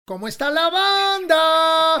¿Cómo está la banda?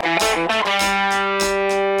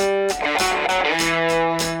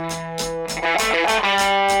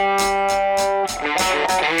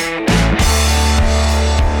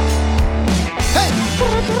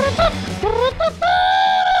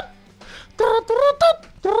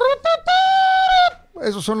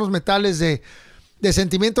 Esos son los metales de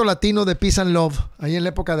Sentimiento Latino de Peace and Love, ahí en la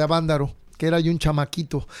época de Avándaro, que era yo un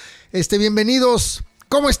chamaquito. Bienvenidos.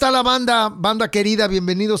 ¿Cómo está la banda? Banda querida,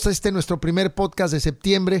 bienvenidos a nuestro primer podcast de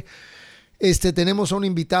septiembre. Tenemos a un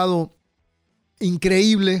invitado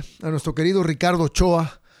increíble, a nuestro querido Ricardo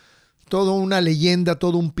Ochoa, todo una leyenda,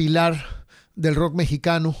 todo un pilar del rock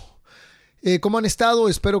mexicano. ¿Cómo han estado?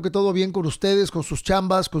 Espero que todo bien con ustedes, con sus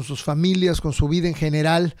chambas, con sus familias, con su vida en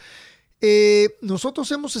general.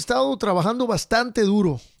 Nosotros hemos estado trabajando bastante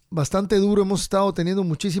duro, hemos estado teniendo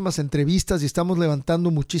muchísimas entrevistas y estamos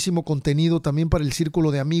levantando muchísimo contenido también para el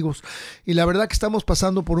círculo de amigos y la verdad que estamos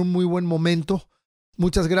pasando por un muy buen momento.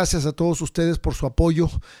 Muchas gracias a todos ustedes por su apoyo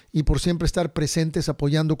y por siempre estar presentes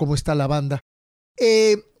apoyando cómo está la banda.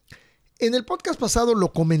 En el podcast pasado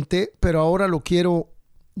lo comenté, pero ahora lo quiero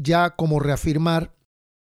ya como reafirmar.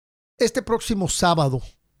 Este próximo sábado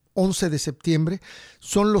 11 de septiembre,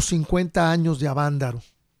 son los 50 años de Avándaro.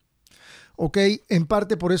 Ok, en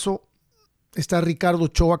parte por eso está Ricardo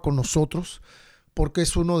Ochoa con nosotros, porque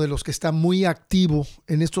es uno de los que está muy activo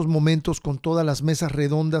en estos momentos con todas las mesas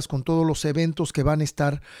redondas, con todos los eventos que van a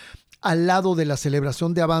estar al lado de la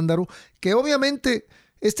celebración de Avándaro, que obviamente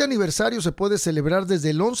este aniversario se puede celebrar desde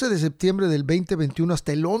el 11 de septiembre del 2021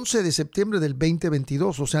 hasta el 11 de septiembre del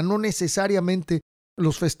 2022, o sea, no necesariamente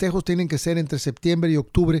los festejos tienen que ser entre septiembre y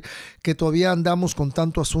octubre, que todavía andamos con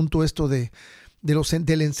tanto asunto del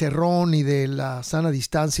encerrón y de la sana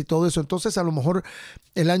distancia y todo eso. Entonces a lo mejor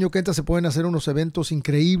el año que entra se pueden hacer unos eventos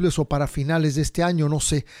increíbles o para finales de este año, no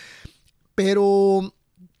sé. Pero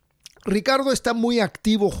Ricardo está muy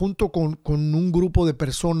activo junto con un grupo de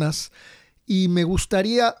personas y me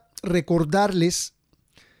gustaría recordarles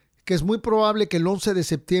que es muy probable que el 11 de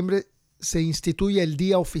septiembre se instituye el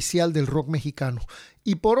Día Oficial del Rock Mexicano.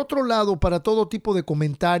 Y por otro lado, para todo tipo de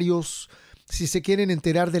comentarios, si se quieren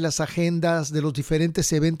enterar de las agendas, de los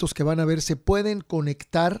diferentes eventos que van a haber, se pueden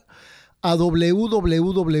conectar a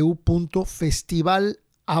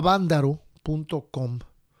www.festivalavandaro.com.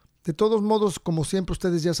 De todos modos, como siempre,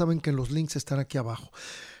 ustedes ya saben que los links están aquí abajo.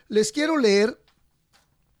 Les quiero leer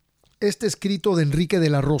este escrito de Enrique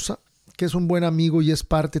de la Rosa, que es un buen amigo y es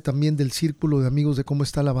parte también del círculo de amigos de Cómo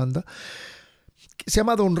está la banda. Se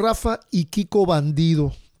llama Don Rafa y Kiko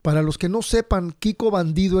Bandido. Para los que no sepan, Kiko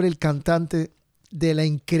Bandido era el cantante de la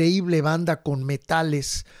increíble banda con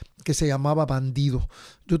metales que se llamaba Bandido.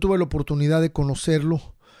 Yo tuve la oportunidad de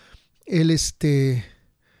conocerlo. Él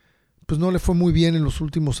pues no le fue muy bien en los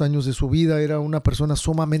últimos años de su vida. Era una persona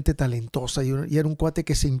sumamente talentosa y era un cuate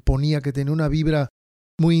que se imponía, que tenía una vibra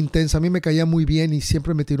muy intensa. A mí me caía muy bien y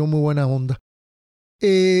siempre me tiró muy buena onda.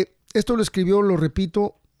 Esto lo escribió, lo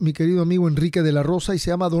repito, mi querido amigo Enrique de la Rosa y se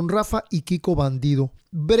llama Don Rafa y Kiko Bandido.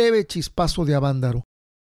 Breve chispazo de Avándaro.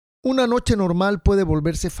 Una noche normal puede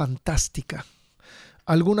volverse fantástica.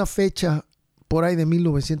 Alguna fecha por ahí de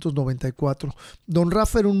 1994. Don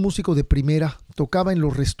Rafa era un músico de primera, tocaba en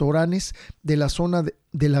los restaurantes de la zona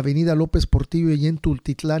de la avenida López Portillo y en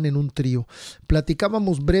Tultitlán en un trío.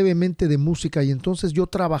 Platicábamos brevemente de música y entonces yo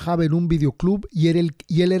trabajaba en un videoclub y él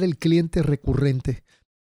era el cliente recurrente.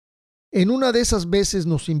 En una de esas veces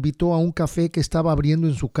nos invitó a un café que estaba abriendo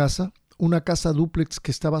en su casa, una casa dúplex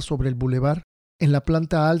que estaba sobre el bulevar. En la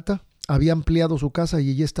planta alta había ampliado su casa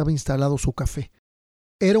y allí estaba instalado su café.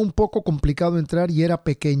 Era un poco complicado entrar y era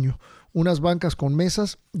pequeño, unas bancas con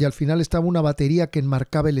mesas y al final estaba una batería que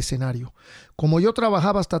enmarcaba el escenario. Como yo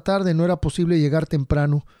trabajaba hasta tarde no era posible llegar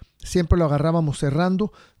temprano, siempre lo agarrábamos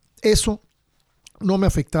cerrando. Eso no me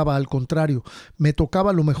afectaba, al contrario, me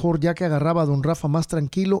tocaba lo mejor ya que agarraba a Don Rafa más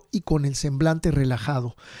tranquilo y con el semblante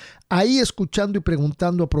relajado. Ahí escuchando y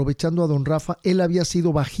preguntando, aprovechando a Don Rafa, él había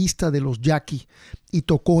sido bajista de los Jackie y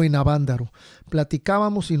tocó en Avándaro.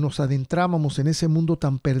 Platicábamos y nos adentrábamos en ese mundo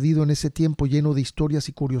tan perdido en ese tiempo, lleno de historias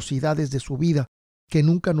y curiosidades de su vida que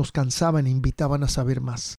nunca nos cansaban e invitaban a saber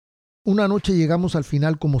más. Una noche llegamos al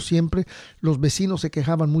final como siempre, los vecinos se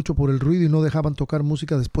quejaban mucho por el ruido y no dejaban tocar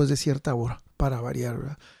música después de cierta hora, para variar,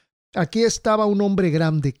 ¿verdad? Aquí estaba un hombre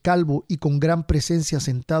grande, calvo y con gran presencia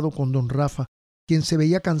sentado con Don Rafa, quien se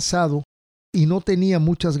veía cansado y no tenía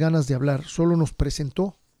muchas ganas de hablar, solo nos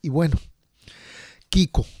presentó y bueno,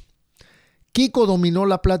 Kiko. Kiko dominó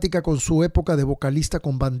la plática con su época de vocalista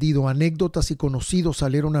con Bandido. Anécdotas y conocidos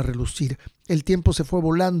salieron a relucir. El tiempo se fue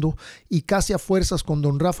volando y casi a fuerzas con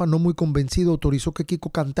Don Rafa, no muy convencido, autorizó que Kiko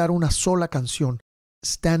cantara una sola canción.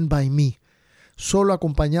 Stand By Me, solo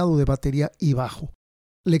acompañado de batería y bajo.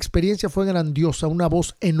 La experiencia fue grandiosa, una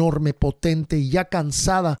voz enorme, potente y ya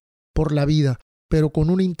cansada por la vida, pero con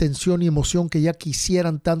una intención y emoción que ya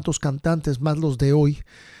quisieran tantos cantantes, más los de hoy,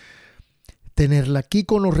 tenerla.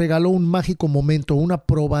 Kiko nos regaló un mágico momento, una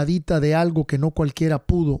probadita de algo que no cualquiera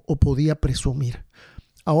pudo o podía presumir.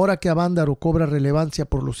 Ahora que Avándaro cobra relevancia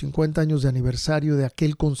por los 50 años de aniversario de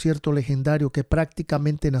aquel concierto legendario que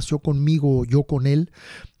prácticamente nació conmigo o yo con él,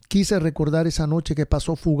 quise recordar esa noche que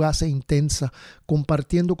pasó fugaz e intensa,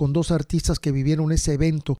 compartiendo con dos artistas que vivieron ese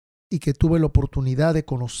evento y que tuve la oportunidad de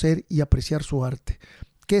conocer y apreciar su arte.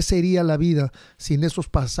 ¿Qué sería la vida sin esos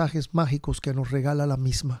pasajes mágicos que nos regala la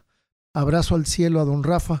misma? Abrazo al cielo a don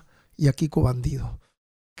Rafa y a Kiko Bandido.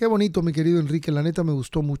 Qué bonito, mi querido Enrique, la neta me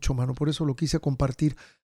gustó mucho, mano, por eso lo quise compartir.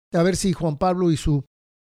 A ver si Juan Pablo y su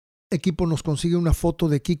equipo nos consigue una foto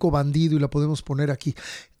de Kiko Bandido y la podemos poner aquí.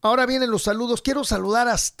 Ahora vienen los saludos. Quiero saludar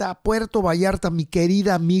hasta Puerto Vallarta a mi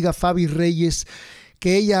querida amiga Fabi Reyes,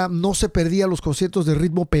 que ella no se perdía los conciertos de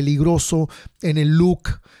Ritmo Peligroso en el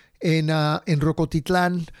LUC, en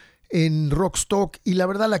Rocotitlán, en Rockstock, y la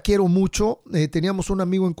verdad la quiero mucho. Teníamos un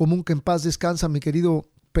amigo en común que en paz descansa, mi querido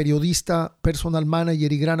periodista, personal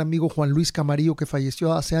manager y gran amigo Juan Luis Camarillo, que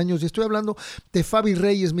falleció hace años, y estoy hablando de Fabi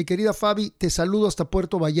Reyes. Mi querida Fabi, te saludo hasta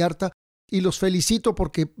Puerto Vallarta y los felicito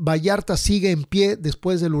porque Vallarta sigue en pie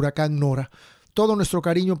después del huracán Nora. Todo nuestro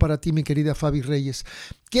cariño para ti, mi querida Fabi Reyes.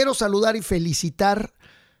 Quiero saludar y felicitar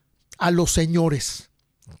a los señores,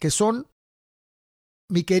 que son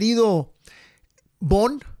mi querido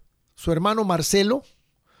Bon, su hermano Marcelo,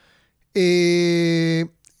 el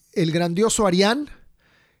grandioso Arián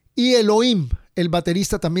y Elohim, el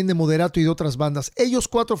baterista también de Moderato y de otras bandas. Ellos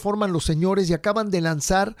cuatro forman Los Señores y acaban de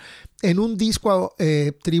lanzar en un disco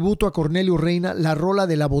tributo a Cornelio Reina la rola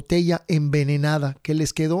de La Botella Envenenada, que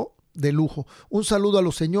les quedó de lujo. Un saludo a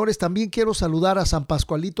Los Señores. También quiero saludar a San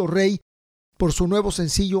Pascualito Rey por su nuevo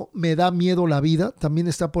sencillo Me da miedo la vida. También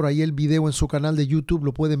está por ahí el video en su canal de YouTube,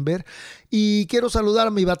 lo pueden ver. Y quiero saludar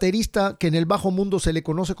a mi baterista, que en el bajo mundo se le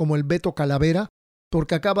conoce como el Beto Calavera,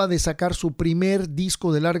 porque acaba de sacar su primer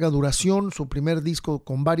disco de larga duración, su primer disco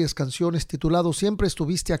con varias canciones titulado Siempre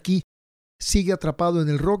estuviste aquí, sigue atrapado en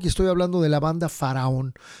el rock, y estoy hablando de la banda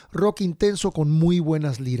Faraón, rock intenso con muy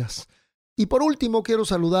buenas liras. Y por último quiero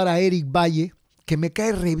saludar a Eric Valle, que me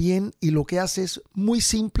cae re bien y lo que hace es muy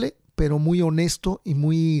simple, pero muy honesto y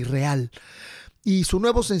muy real. Y su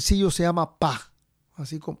nuevo sencillo se llama Pa,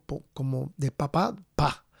 así como de papá,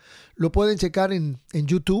 Pa. Lo pueden checar en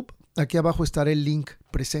YouTube. Aquí abajo estará el link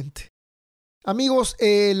presente. Amigos,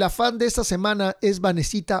 la fan de esta semana es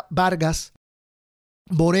Vanesita Vargas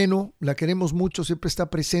Moreno. La queremos mucho, siempre está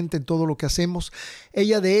presente en todo lo que hacemos.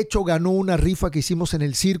 Ella de hecho ganó una rifa que hicimos en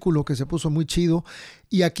el Círculo, que se puso muy chido.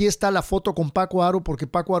 Y aquí está la foto con Paco Aro, porque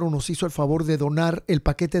Paco Aro nos hizo el favor de donar el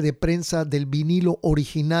paquete de prensa del vinilo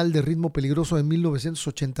original de Ritmo Peligroso de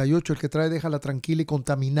 1988, el que trae Déjala Tranquila y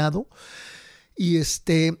Contaminado. Y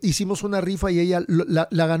hicimos una rifa y ella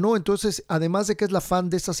la ganó. Entonces, además de que es la fan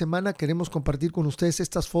de esta semana, queremos compartir con ustedes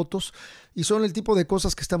estas fotos, y son el tipo de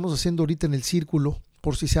cosas que estamos haciendo ahorita en el Círculo.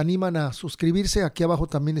 Por si se animan a suscribirse, aquí abajo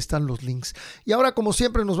también están los links. Y ahora, como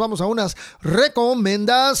siempre, nos vamos a unas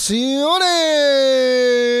recomendaciones.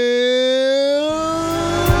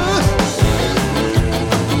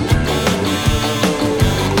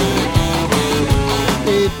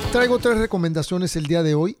 Traigo 3 recomendaciones el día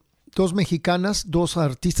de hoy. 2 mexicanas, 2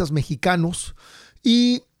 artistas mexicanos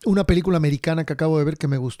y una película americana que acabo de ver que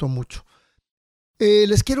me gustó mucho.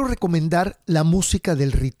 Les quiero recomendar la música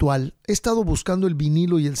del Ritual. He estado buscando el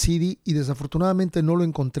vinilo y el CD y desafortunadamente no lo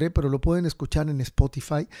encontré, pero lo pueden escuchar en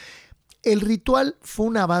Spotify. El Ritual fue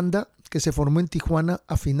una banda que se formó en Tijuana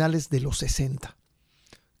a finales de los 60,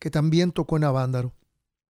 que también tocó en Avándaro.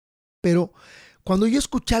 Pero cuando yo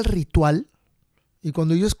escuché al Ritual, y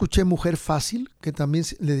cuando yo escuché Mujer Fácil, que también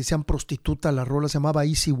le decían prostituta a la rola, se llamaba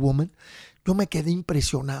Easy Woman, yo me quedé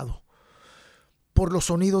impresionado por los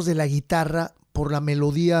sonidos de la guitarra, por la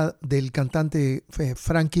melodía del cantante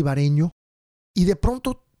Frankie Bareño, y de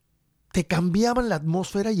pronto te cambiaban la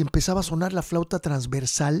atmósfera y empezaba a sonar la flauta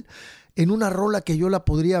transversal en una rola que yo la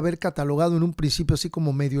podría haber catalogado en un principio así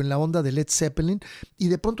como medio en la onda de Led Zeppelin, y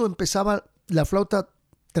de pronto empezaba la flauta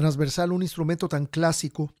transversal, un instrumento tan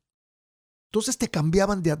clásico. Entonces te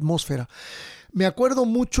cambiaban de atmósfera. Me acuerdo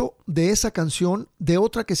mucho de esa canción, de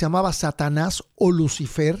otra que se llamaba Satanás o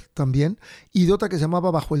Lucifer también, y de otra que se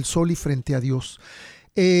llamaba Bajo el Sol y Frente a Dios.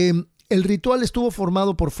 El Ritual estuvo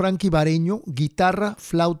formado por Frankie Bareño, guitarra,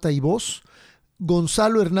 flauta y voz,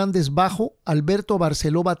 Gonzalo Hernández bajo, Alberto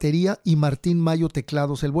Barceló batería y Martín Mayo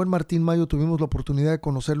teclados. El buen Martín Mayo tuvimos la oportunidad de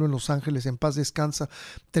conocerlo en Los Ángeles, en paz descansa.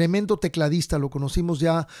 Tremendo tecladista, lo conocimos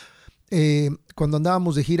ya cuando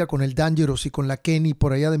andábamos de gira con el Dangerous y con la Kenny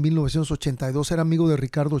por allá de 1982. Era amigo de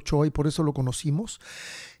Ricardo Ochoa y por eso lo conocimos.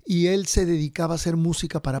 Y él se dedicaba a hacer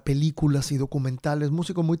música para películas y documentales,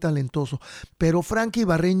 músico muy talentoso. Pero Frankie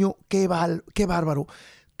Barreño, qué bárbaro.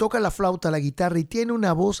 Toca la flauta, la guitarra y tiene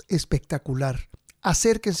una voz espectacular.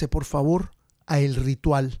 Acérquense, por favor, a El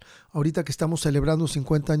Ritual, ahorita que estamos celebrando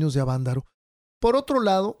 50 años de Avándaro. Por otro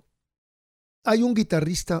lado, hay un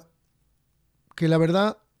guitarrista que la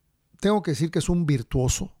verdad tengo que decir que es un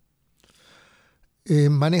virtuoso.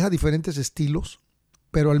 Maneja diferentes estilos,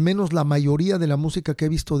 pero al menos la mayoría de la música que he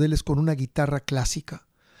visto de él es con una guitarra clásica.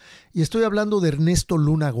 Y estoy hablando de Ernesto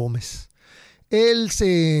Luna Gómez. Él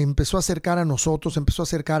se empezó a acercar a nosotros, empezó a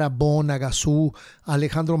acercar a Bon, a Gazú, a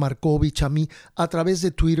Alejandro Markovich, a mí, a través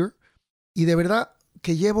de Twitter. Y de verdad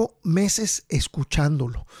que llevo meses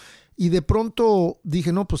escuchándolo. Y de pronto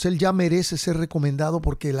dije, no, pues él ya merece ser recomendado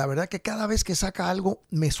porque la verdad que cada vez que saca algo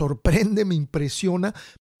me sorprende, me impresiona,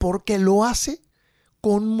 porque lo hace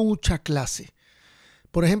con mucha clase.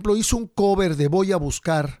 Por ejemplo, hizo un cover de Voy a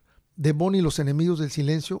Buscar de Bon y los Enemigos del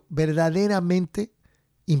Silencio, verdaderamente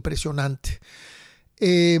impresionante.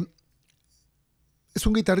 Es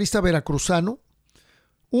un guitarrista veracruzano,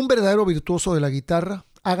 un verdadero virtuoso de la guitarra,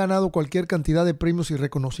 ha ganado cualquier cantidad de premios y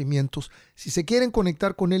reconocimientos. Si se quieren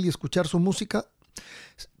conectar con él y escuchar su música,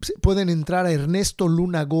 pueden entrar a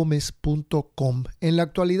ernestolunagomez.com. En la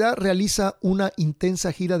actualidad realiza una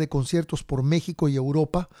intensa gira de conciertos por México y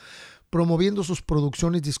Europa, promoviendo sus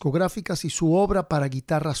producciones discográficas y su obra para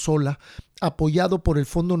guitarra sola, apoyado por el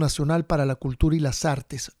Fondo Nacional para la Cultura y las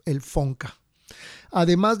Artes, el FONCA,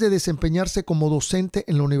 además de desempeñarse como docente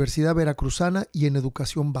en la Universidad Veracruzana y en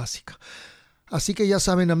educación básica. Así que ya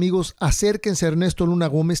saben, amigos, acérquense a Ernesto Luna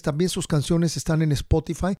Gómez, también sus canciones están en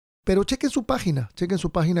Spotify, pero chequen su página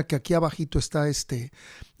que aquí abajito está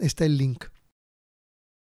el link.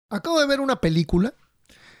 Acabo de ver una película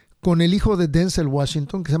con el hijo de Denzel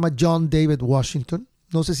Washington, que se llama John David Washington.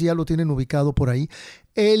 No sé si ya lo tienen ubicado por ahí.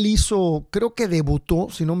 Él creo que debutó,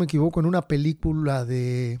 si no me equivoco, en una película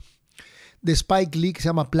de Spike Lee que se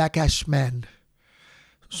llama Black Ash Man,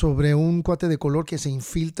 sobre un cuate de color que se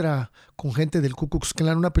infiltra con gente del Ku Klux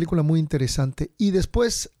Klan, una película muy interesante. Y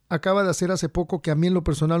después acaba de hacer hace poco, que a mí en lo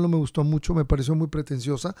personal no me gustó mucho, me pareció muy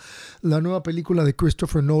pretenciosa, la nueva película de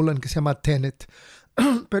Christopher Nolan que se llama Tenet.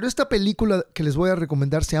 Pero esta película que les voy a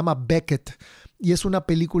recomendar se llama Beckett y es una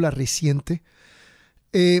película reciente.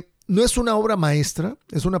 No es una obra maestra,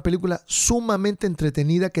 es una película sumamente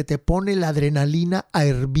entretenida que te pone la adrenalina a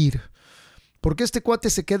hervir. Porque este cuate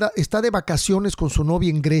está de vacaciones con su novia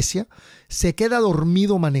en Grecia, se queda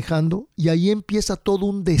dormido manejando y ahí empieza todo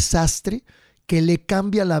un desastre que le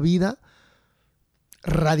cambia la vida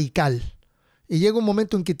radical. Y llega un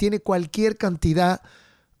momento en que tiene cualquier cantidad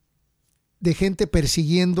de gente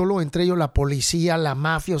persiguiéndolo, entre ellos la policía, la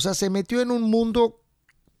mafia. O sea, se metió en un mundo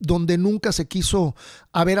donde nunca se quiso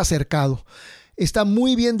haber acercado. Está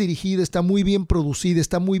muy bien dirigida, está muy bien producida,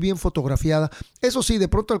 está muy bien fotografiada. Eso sí, de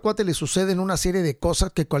pronto al cuate le suceden una serie de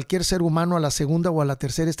cosas que cualquier ser humano a la segunda o a la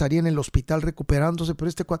tercera estaría en el hospital recuperándose, pero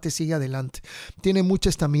este cuate sigue adelante. Tiene mucha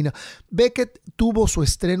estamina. Beckett tuvo su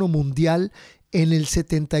estreno mundial en el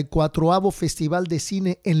 74º Festival de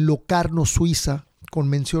Cine en Locarno, Suiza, con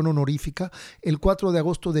mención honorífica, el 4 de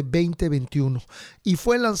agosto de 2021 y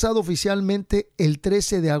fue lanzado oficialmente el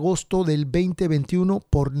 13 de agosto del 2021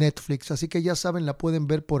 por Netflix, así que ya saben, la pueden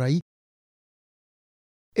ver por ahí.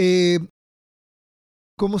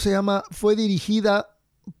 ¿Cómo se llama? Fue dirigida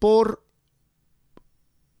por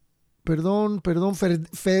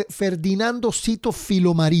Ferdinando Cito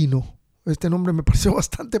Filomarino. Este nombre me pareció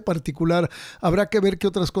bastante particular, habrá que ver qué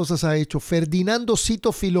otras cosas ha hecho. Ferdinando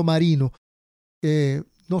Cito Filomarino.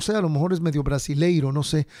 No sé, a lo mejor es medio brasileiro, no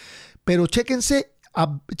sé, pero chéquense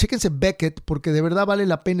Beckett porque de verdad vale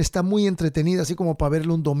la pena, está muy entretenida, así como para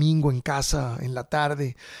verlo un domingo en casa, en la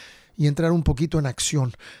tarde y entrar un poquito en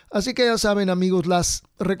acción. Así que ya saben, amigos, las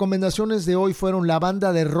recomendaciones de hoy fueron la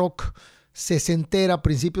banda de rock sesentera a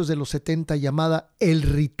principios de los 70 llamada El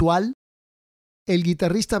Ritual, el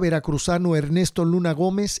guitarrista veracruzano Ernesto Luna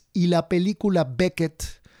Gómez y la película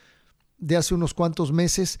Beckett de hace unos cuantos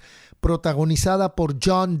meses, protagonizada por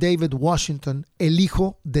John David Washington, el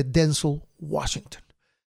hijo de Denzel Washington.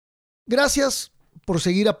 Gracias por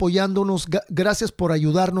seguir apoyándonos, gracias por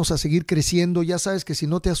ayudarnos a seguir creciendo. Ya sabes que si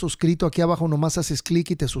no te has suscrito, aquí abajo nomás haces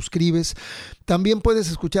clic y te suscribes. También puedes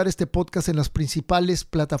escuchar este podcast en las principales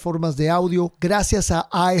plataformas de audio. Gracias a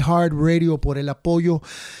iHeartRadio por el apoyo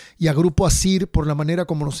y a Grupo Asir por la manera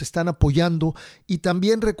como nos están apoyando. Y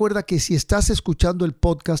también recuerda que si estás escuchando el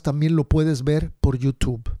podcast, también lo puedes ver por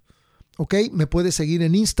YouTube. ¿Ok? Me puedes seguir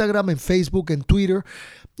en Instagram, en Facebook, en Twitter.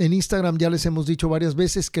 En Instagram ya les hemos dicho varias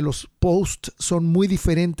veces que los posts son muy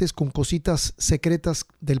diferentes, con cositas secretas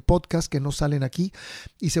del podcast que no salen aquí,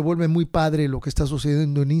 y se vuelve muy padre lo que está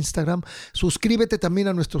sucediendo en Instagram. Suscríbete también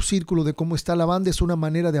a nuestro círculo de Cómo Está la Banda, es una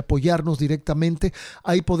manera de apoyarnos directamente.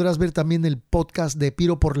 Ahí podrás ver también el podcast de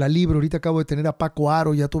Piro por la Libre. Ahorita acabo de tener a Paco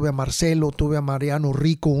Aro, ya tuve a Marcelo, tuve a Mariano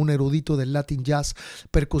Rico, un erudito del Latin Jazz,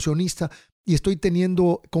 percusionista. Y estoy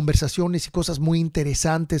teniendo conversaciones y cosas muy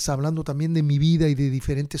interesantes, hablando también de mi vida y de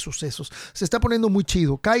diferentes sucesos. Se está poniendo muy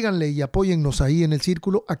chido. Cáiganle y apóyennos ahí en el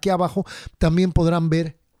círculo. Aquí abajo también podrán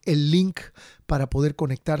ver el link para poder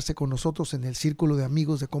conectarse con nosotros en el círculo de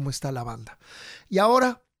amigos de Cómo Está la Banda. Y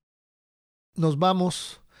ahora nos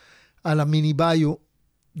vamos a la mini bio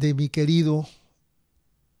de mi querido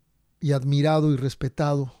y admirado y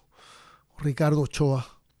respetado Ricardo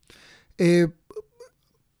Ochoa.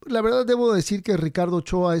 La verdad debo decir que Ricardo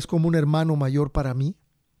Ochoa es como un hermano mayor para mí.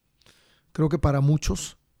 Creo que para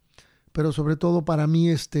muchos. Pero sobre todo para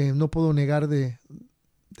mí no puedo negar de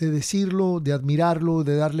decirlo, de admirarlo,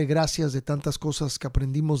 de darle gracias de tantas cosas que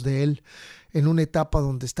aprendimos de él en una etapa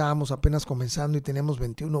donde estábamos apenas comenzando y teníamos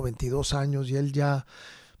 21, 22 años y él ya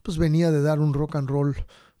pues venía de dar un rock and roll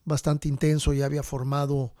bastante intenso. Ya había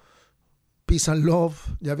formado Peace and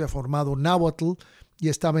Love, ya había formado Nahuatl, y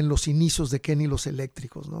estaba en los inicios de Kenny Los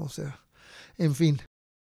Eléctricos, ¿no? O sea, en fin,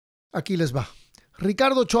 aquí les va.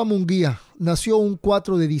 Ricardo Ochoa Munguía nació un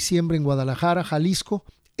 4 de diciembre en Guadalajara, Jalisco.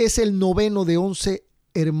 Es el noveno de 11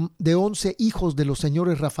 hijos de los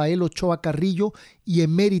señores Rafael Ochoa Carrillo y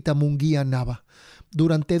Emérita Munguía Nava.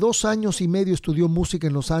 Durante 2 años y medio estudió música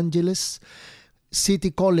en Los Ángeles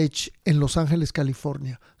City College en Los Ángeles,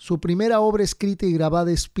 California. Su primera obra escrita y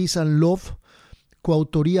grabada es Peace and Love,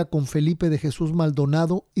 coautoría con Felipe de Jesús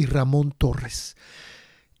Maldonado y Ramón Torres,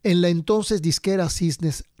 en la entonces disquera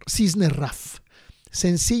Cisne Raf,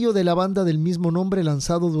 sencillo de la banda del mismo nombre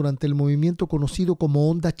lanzado durante el movimiento conocido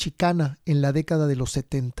como Onda Chicana en la década de los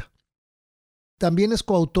 70. También es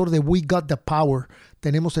coautor de We Got the Power,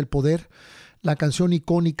 Tenemos el Poder, la canción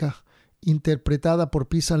icónica interpretada por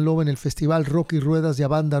Peace and Love en el Festival Rock y Ruedas de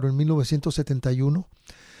Avándaro en 1971.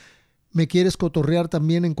 Me Quieres Cotorrear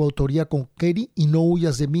también en coautoría con Kenny y No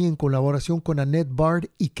Huyas de Mí en colaboración con Annette Bard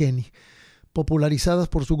y Kenny, popularizadas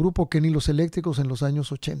por su grupo Kenny Los Eléctricos en los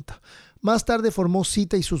años 80. Más tarde formó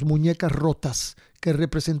Cita y sus Muñecas Rotas, que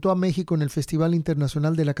representó a México en el Festival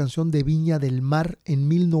Internacional de la Canción de Viña del Mar en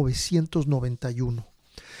 1991.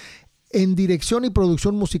 En dirección y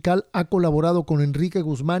producción musical ha colaborado con Enrique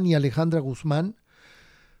Guzmán y Alejandra Guzmán,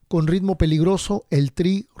 con Ritmo Peligroso, El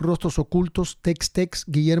Tri, Rostros Ocultos, Tex-Tex,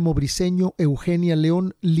 Guillermo Briceño, Eugenia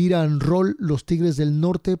León, Lira and Roll, Los Tigres del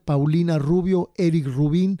Norte, Paulina Rubio, Eric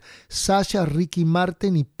Rubín, Sasha, Ricky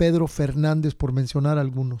Martin y Pedro Fernández, por mencionar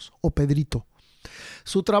algunos, o Pedrito.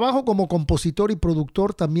 Su trabajo como compositor y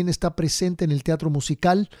productor también está presente en el teatro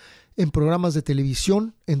musical, en programas de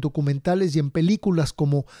televisión, en documentales y en películas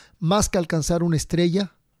como Más que alcanzar una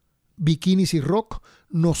estrella, Bikinis y Rock,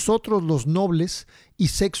 Nosotros los Nobles y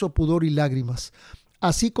Sexo, Pudor y Lágrimas,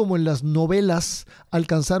 así como en las novelas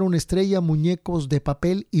Alcanzar una estrella, Muñecos de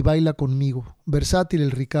papel y Baila conmigo. Versátil el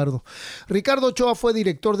Ricardo. Ricardo Ochoa fue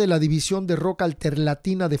director de la división de rock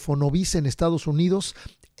alterlatina de Fonovisa en Estados Unidos.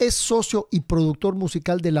 Es socio y productor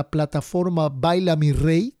musical de la plataforma Baila Mi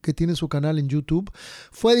Rey, que tiene su canal en YouTube.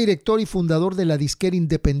 Fue director y fundador de la disquera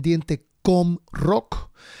independiente Com Rock.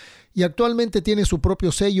 Y actualmente tiene su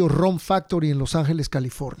propio sello Rom Factory en Los Ángeles,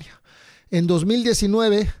 California. En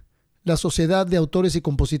 2019, la Sociedad de Autores y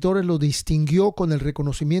Compositores lo distinguió con el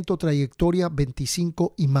reconocimiento Trayectoria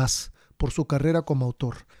 25 y más por su carrera como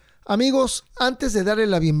autor. Amigos, antes de darle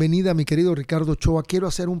la bienvenida a mi querido Ricardo Ochoa, quiero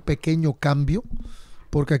hacer un pequeño cambio,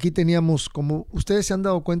 porque aquí teníamos, como ustedes se han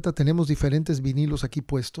dado cuenta, tenemos diferentes vinilos aquí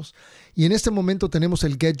puestos. Y en este momento tenemos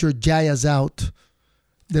el Get Your Jazz Out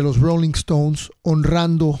de los Rolling Stones,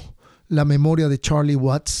 honrando la memoria de Charlie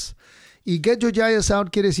Watts. Y Get Your Jazz Out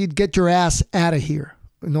quiere decir Get Your Ass Out of Here,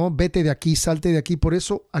 ¿no? Vete de aquí, salte de aquí. Por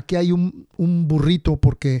eso aquí hay un burrito,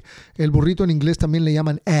 porque el burrito en inglés también le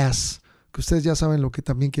llaman ass, que ustedes ya saben lo que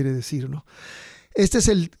también quiere decir, ¿no? Este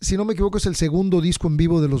es si no me equivoco, es el segundo disco en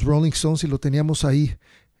vivo de los Rolling Stones y lo teníamos ahí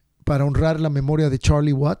para honrar la memoria de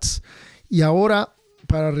Charlie Watts. Y ahora,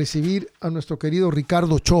 para recibir a nuestro querido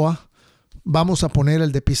Ricardo Ochoa, vamos a poner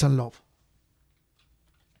el de Peace and Love.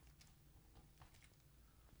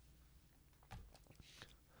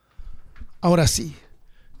 Ahora sí,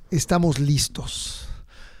 estamos listos.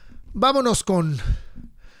 Vámonos con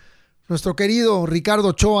nuestro querido Ricardo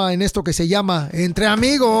Ochoa en esto que se llama Entre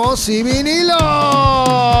Amigos y Vinilos.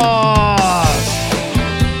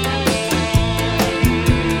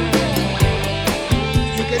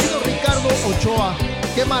 Mi querido Ricardo Ochoa,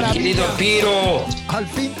 qué maravilla. Querido Piro. Al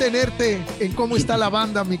fin tenerte en cómo está la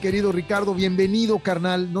banda, mi querido Ricardo. Bienvenido,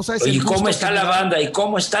 carnal. No sabes ¿Y el gusto cómo está la banda? ¿Y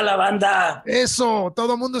cómo está la banda? Eso,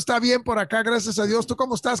 todo el mundo está bien por acá, gracias a Dios. ¿Tú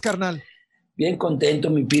cómo estás, carnal? Bien contento,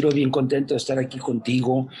 mi Piro, bien contento de estar aquí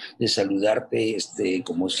contigo, de saludarte,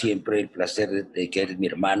 como siempre, el placer de que eres mi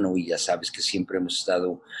hermano y ya sabes que siempre hemos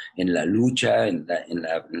estado en la lucha, en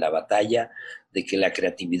la batalla, de que la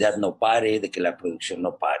creatividad no pare, de que la producción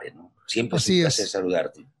no pare, ¿no? Siempre es un placer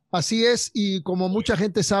saludarte. Así es, y como mucha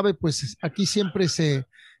gente sabe, pues aquí siempre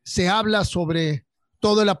se habla sobre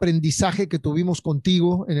todo el aprendizaje que tuvimos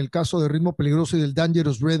contigo, en el caso de Ritmo Peligroso y del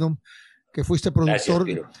Dangerous Rhythm, que fuiste productor. Gracias,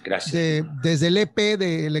 Piro. Gracias. Desde el EP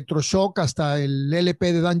de Electroshock hasta el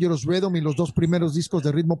LP de Dangerous Rhythm y los dos primeros discos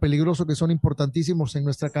de Ritmo Peligroso que son importantísimos en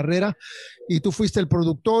nuestra carrera. Y tú fuiste el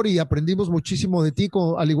productor y aprendimos muchísimo de ti,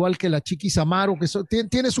 al igual que la Chiquis Amaro, que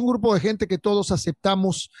tienes un grupo de gente que todos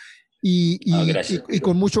aceptamos y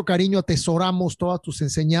con mucho cariño atesoramos todas tus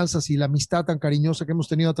enseñanzas y la amistad tan cariñosa que hemos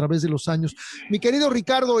tenido a través de los años. Mi querido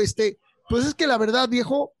Ricardo, pues es que la verdad,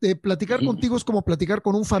 viejo, platicar contigo es como platicar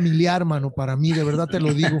con un familiar, mano, para mí, de verdad te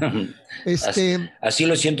lo digo. Así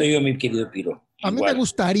lo siento yo, mi querido Piro. A mí me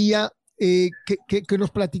gustaría que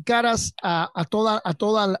nos platicaras a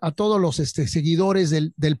todos los seguidores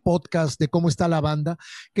del podcast, de cómo está la banda,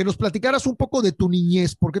 que nos platicaras un poco de tu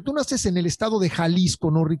niñez, porque tú naces en el estado de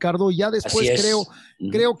Jalisco, ¿no, Ricardo? Y ya después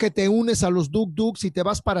creo que te unes a los Duk Duks y te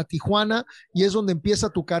vas para Tijuana y es donde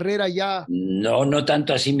empieza tu carrera ya. No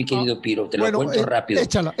tanto así, mi querido Piro, te lo cuento rápido.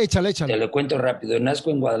 Échala. Te lo cuento rápido.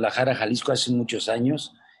 Nazco en Guadalajara, Jalisco, hace muchos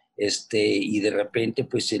años. Y de repente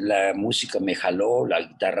pues la música me jaló, la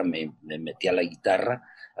guitarra me metí a la guitarra,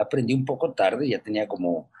 aprendí un poco tarde, ya tenía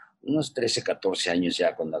como unos 13, 14 años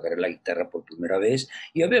ya cuando agarré la guitarra por primera vez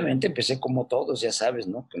y obviamente empecé como todos, ya sabes,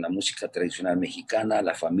 ¿no? Con la música tradicional mexicana,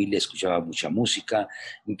 la familia escuchaba mucha música,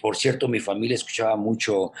 y por cierto mi familia escuchaba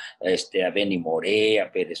mucho a Benny Moré,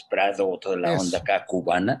 a Pérez Prado, toda la onda acá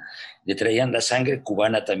cubana, le traían la sangre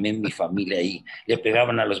cubana también mi familia ahí, le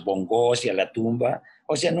pegaban a los bongos y a la tumba.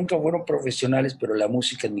 O sea, nunca fueron profesionales, pero la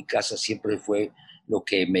música en mi casa siempre fue lo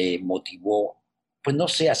que me motivó, pues no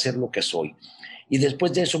sé, a ser lo que soy. Y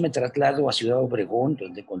después de eso me traslado a Ciudad Obregón,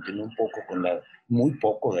 donde continué un poco muy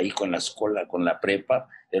poco de ahí con la escuela, con la prepa,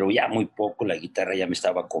 pero ya muy poco, la guitarra ya me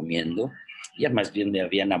estaba comiendo, ya más bien me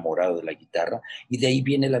había enamorado de la guitarra, y de ahí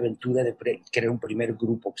viene la aventura de crear un primer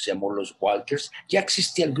grupo que se llamó Los Walkers. Ya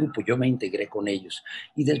existía el grupo, yo me integré con ellos,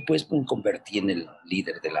 y después me convertí en el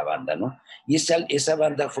líder de la banda, ¿no? Y esa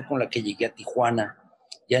banda fue con la que llegué a Tijuana,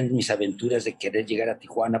 ya en mis aventuras de querer llegar a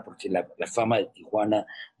Tijuana, porque la fama de Tijuana,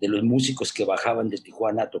 de los músicos que bajaban de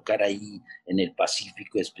Tijuana a tocar ahí en el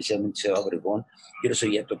Pacífico, especialmente Ciudad Obregón, yo los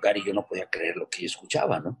oía tocar y yo no podía creer lo que yo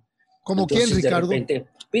escuchaba, ¿no? ¿Como quién, Ricardo? De repente,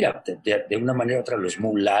 mira, de una manera u otra, los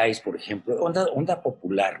Moonlights, por ejemplo, onda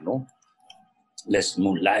popular, ¿no? Los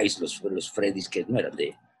Moonlights, los Freddys, que no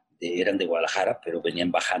eran de Guadalajara, pero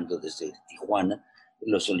venían bajando desde Tijuana,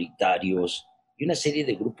 los Solitarios, y una serie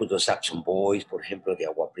de grupos, los Saxon Boys, por ejemplo, de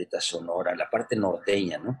Agua Prieta, Sonora, la parte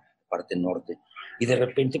norteña, ¿no? La parte norte. Y de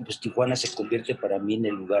repente, pues Tijuana se convierte para mí en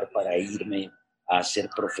el lugar para irme a ser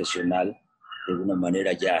profesional de una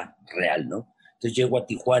manera ya real, ¿no? Entonces llego a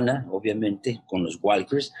Tijuana, obviamente, con los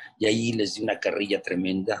Walkers, y ahí les di una carrilla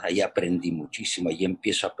tremenda, ahí aprendí muchísimo, ahí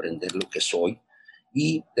empiezo a aprender lo que soy,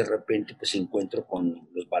 y de repente pues encuentro con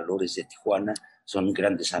los valores de Tijuana, son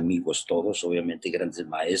grandes amigos todos, obviamente grandes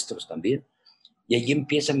maestros también, y allí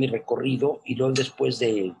empieza mi recorrido, y luego después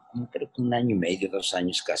de creo que un año y medio, 2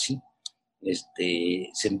 años casi,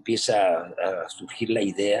 se empieza a surgir la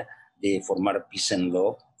idea de formar Peace and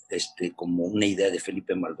Love, como una idea de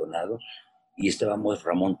Felipe Maldonado, y estábamos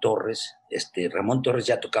Ramón Torres, Ramón Torres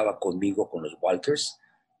ya tocaba conmigo con los Walkers,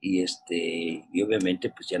 y obviamente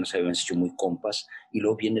pues ya nos habíamos hecho muy compas, y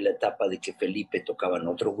luego viene la etapa de que Felipe tocaba en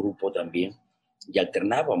otro grupo también, y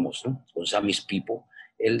alternábamos, ¿no? Con Sammy's People.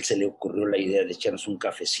 Él se le ocurrió la idea de echarnos un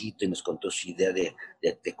cafecito y nos contó su idea de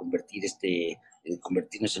convertir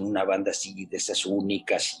convertirnos en una banda así de esas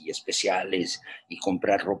únicas y especiales y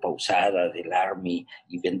comprar ropa usada del Army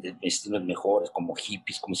y vender vestidos mejores como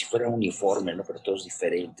hippies, como si fuera un uniforme, ¿no? Pero todos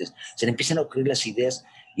diferentes. Se le empiezan a ocurrir las ideas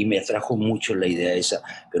y me atrajo mucho la idea esa,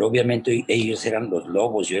 pero obviamente ellos eran los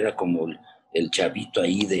lobos, yo era como el chavito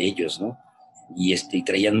ahí de ellos, ¿no? Y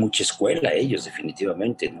traían mucha escuela ellos,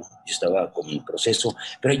 definitivamente, ¿no? Yo estaba como en proceso,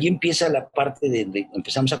 pero allí empieza la parte de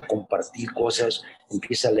empezamos a compartir cosas,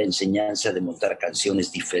 empieza la enseñanza de montar canciones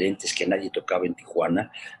diferentes que nadie tocaba en Tijuana.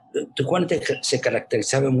 Tijuana se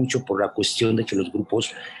caracterizaba mucho por la cuestión de que los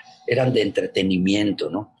grupos eran de entretenimiento,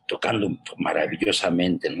 ¿no? Tocando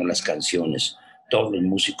maravillosamente, ¿no? Las canciones, todos los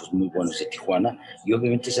músicos muy buenos de Tijuana, y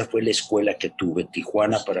obviamente esa fue la escuela que tuve.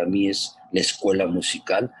 Tijuana para mí es la escuela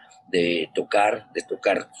musical de tocar.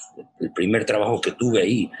 El primer trabajo que tuve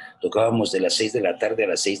ahí, tocábamos de las 6 de la tarde a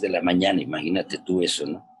las 6 de la mañana, imagínate tú eso,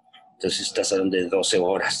 ¿no? Entonces estás hablando de 12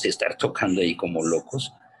 horas de estar tocando ahí como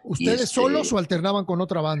locos. ¿Ustedes solos o alternaban con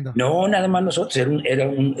otra banda? No, nada más nosotros, era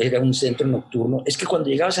un centro nocturno. Es que cuando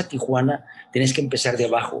llegabas a Tijuana tenías que empezar de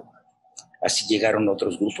abajo. Así llegaron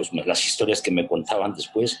otros grupos, las historias que me contaban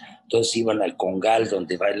después, todos iban al Congal,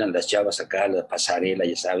 donde bailan las chavas acá, la pasarela,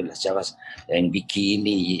 ya saben, las chavas en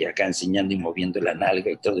bikini y acá enseñando y moviendo la nalga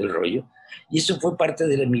y todo el rollo. Y eso fue parte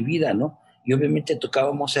de mi vida, ¿no? Y obviamente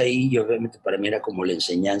tocábamos ahí y obviamente para mí era como la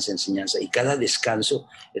enseñanza, y cada descanso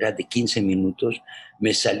era de 15 minutos,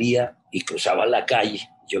 me salía y cruzaba la calle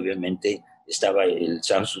y obviamente estaba el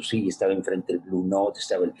Sanssouci, estaba enfrente el Blue Note,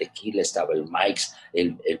 estaba el Tequila, estaba el Mike's,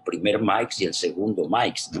 el primer Mike's y el segundo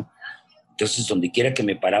Mike's, ¿no? Entonces, donde quiera que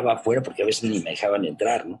me paraba afuera, porque a veces ni me dejaban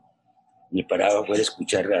entrar, ¿no? Me paraba afuera a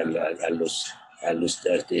escuchar a los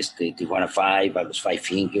Tijuana Five, a los Five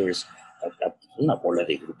Fingers, a una bola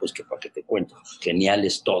de grupos que para qué te cuento,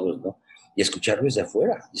 geniales todos, ¿no? Y escucharlos de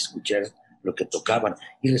afuera, y escuchar lo que tocaban.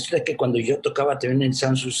 Y resulta que cuando yo tocaba también en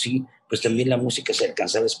Sanssouci, pues también la música se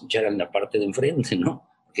alcanzaba a escuchar en la parte de enfrente, ¿no?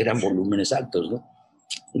 Que eran volúmenes altos, ¿no?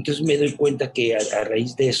 Entonces me doy cuenta que a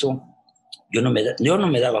raíz de eso, yo no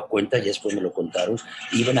me daba cuenta, ya después me lo contaron,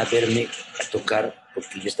 iban a verme a tocar,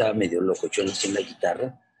 porque yo estaba medio locochón en la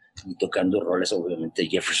guitarra, y tocando rolas, obviamente,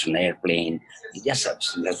 Jefferson Airplane, y ya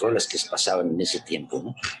sabes, las rolas que se pasaban en ese tiempo,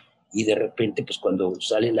 ¿no? Y de repente, pues cuando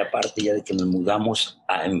sale la parte ya de que nos mudamos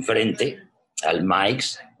a enfrente, al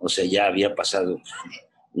Mike's, o sea, ya había pasado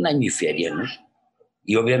un año y feria, ¿no?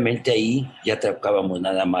 Y obviamente ahí ya tocábamos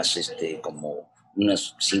nada más como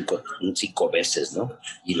unas cinco veces, ¿no?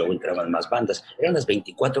 Y luego entraban más bandas. Eran las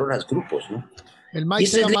 24 horas grupos, ¿no? El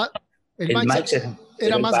Mike's era más... El Mike's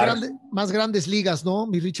era más grandes ligas, ¿no,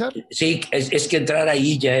 mi Richard? Sí, es que entrar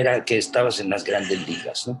ahí ya era que estabas en las grandes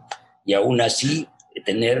ligas, ¿no? Y aún así,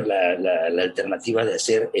 tener la alternativa de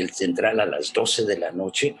hacer el central a las 12 de la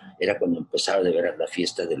noche era cuando empezaba de veras la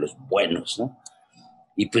fiesta de los buenos, ¿no?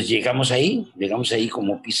 Y pues llegamos ahí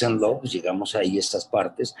como Peace and Love, pues llegamos ahí a estas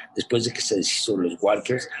partes. Después de que se deshizo los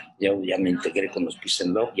Walkers, ya me integré con los Peace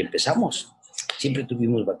and Love y empezamos. Siempre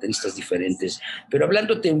tuvimos bateristas diferentes, pero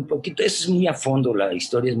hablándote un poquito, eso es muy a fondo, la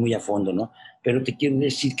historia es muy a fondo, ¿no? Pero te quiero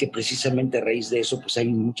decir que precisamente a raíz de eso, pues hay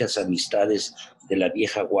muchas amistades de la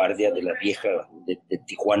vieja guardia, de la vieja de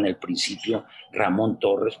Tijuana al principio. Ramón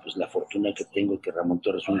Torres, pues la fortuna que tengo es que Ramón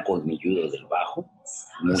Torres es un colmilludo del bajo,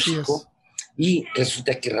 músico. Y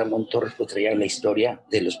resulta que Ramón Torres pues, traía la historia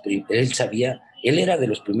de él era de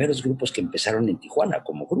los primeros grupos que empezaron en Tijuana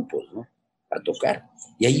como grupos, ¿no? A tocar.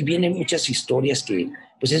 Y ahí vienen muchas historias que,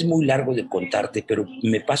 pues es muy largo de contarte, pero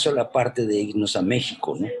me paso a la parte de irnos a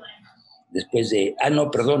México, ¿no? Después de,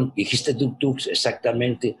 no, perdón, dijiste Tuk Tuks,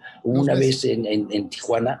 exactamente. Hubo una vez en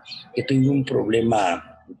Tijuana que tuve un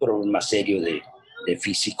problema serio de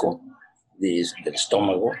físico, del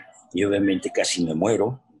estómago, y obviamente casi me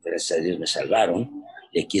muero. Gracias a Dios me salvaron,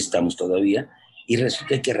 y aquí estamos todavía. Y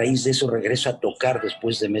resulta que a raíz de eso regreso a tocar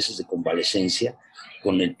después de meses de convalecencia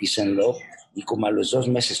con el Peace and Love, y como a los 2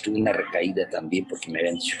 meses tuve una recaída también, porque me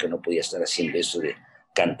habían dicho que no podía estar haciendo eso de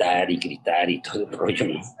cantar y gritar y todo el rollo,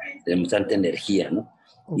 ¿no? Tenemos tanta energía, ¿no?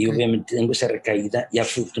 Okay. Y obviamente tengo esa recaída, y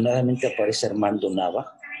afortunadamente aparece Armando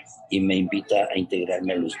Nava y me invita a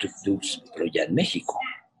integrarme a los Tuk Tuks, pero ya en México.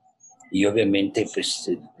 Y obviamente,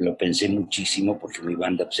 pues, lo pensé muchísimo porque mi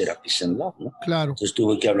banda pues, era Peace and Love, ¿no? Claro. Entonces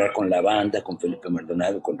tuve que hablar con la banda, con Felipe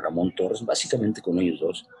Maldonado, con Ramón Torres, básicamente con ellos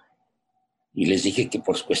dos. Y les dije que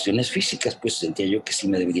por cuestiones físicas, pues, sentía yo que sí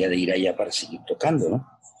me debería de ir allá para seguir tocando, ¿no?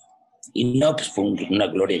 Y no, pues fue una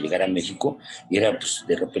gloria llegar a México, y era, pues,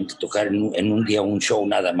 de repente tocar en un día un show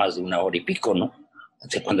nada más de 1 hora y pico, ¿no? O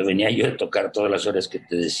sea, cuando venía yo a tocar todas las horas que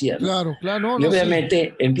te decía, ¿no? Claro, claro. No, y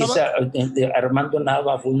obviamente sí. Armando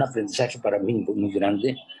Nava fue un aprendizaje para mí muy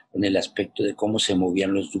grande, en el aspecto de cómo se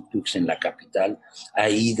movían los tuk-tuks en la capital.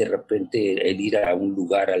 Ahí de repente el ir a un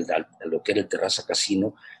lugar, a lo que era el Terraza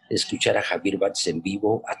Casino, escuchar a Javier Batis en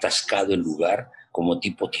vivo, atascado el lugar, como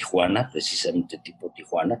tipo Tijuana, precisamente tipo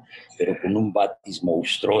Tijuana, pero con un Batis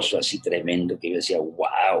monstruoso, así tremendo, que yo decía,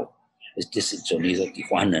 wow, este es el sonido de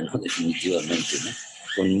Tijuana, ¿no? Definitivamente, ¿no?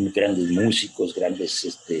 Con grandes músicos,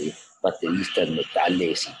 grandes bateristas,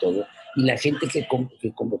 metales y todo. Y la gente que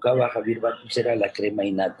convocaba a Javier Batis era la crema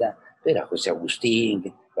innata, era José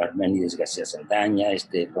Agustín, Parménides García Saldaña,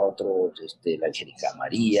 el otro, la Angélica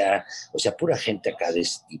María, o sea, pura gente acá de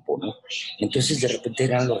ese tipo, ¿no? Entonces de repente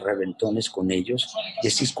eran los reventones con ellos, y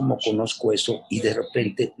así es como conozco eso, y de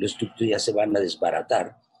repente los tuk-tuk ya se van a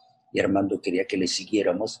desbaratar, y Armando quería que le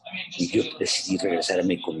siguiéramos, y yo decidí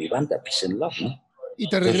regresarme con mi banda, Peace and Love, ¿no? Y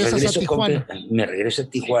te regresas a Tijuana. Me regreso a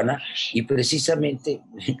Tijuana, y precisamente,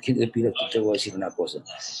 te voy a decir una cosa,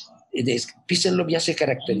 Peace and Love ya se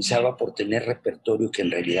caracterizaba por tener repertorio que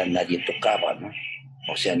en realidad nadie tocaba, ¿no?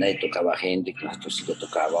 O sea, nadie tocaba gente, que nosotros sí lo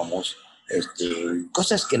tocábamos,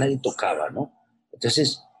 cosas que nadie tocaba, ¿no?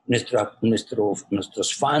 Entonces,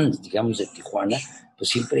 nuestros fans, digamos, de Tijuana, pues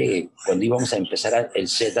siempre, cuando íbamos a empezar el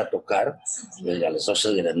set a tocar, a las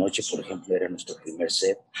 12 de la noche, por ejemplo, era nuestro primer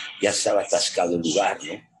set, ya estaba atascado el lugar,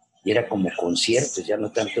 ¿no? Y era como conciertos, ya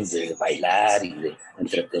no tanto de bailar y de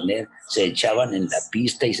entretener, se echaban en la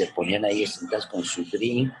pista y se ponían ahí sentadas con su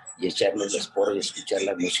drink y echarnos las porras y escuchar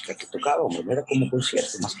la música que tocábamos, no era como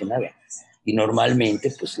concierto más que nada. Y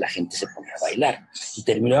normalmente pues la gente se ponía a bailar y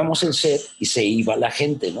terminábamos el set y se iba la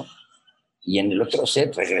gente, ¿no? Y en el otro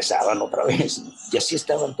set regresaban otra vez, ¿no? Y así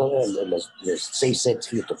estaban todos los 6 sets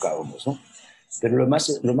que tocábamos, ¿no? Pero lo más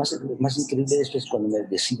increíble de esto es cuando me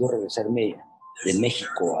decido regresarme de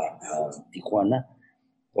México a Tijuana.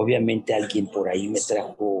 Obviamente alguien por ahí me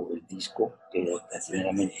trajo el disco, que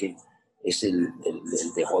primeramente es el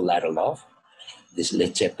de Whole Lotta Love, de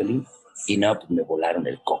Led Zeppelin, y no, pues me volaron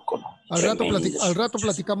el coco, ¿no? Al rato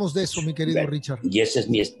platicamos de eso, mi querido Richard. Y esa es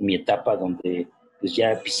mi etapa donde pues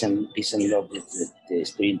ya Peace and Love,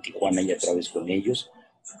 estoy en Tijuana ya otra vez con ellos,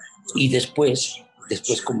 y después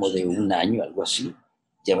como de un año, algo así,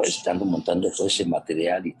 ya estando montando todo ese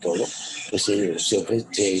material y todo, pues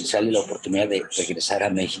sale la oportunidad de regresar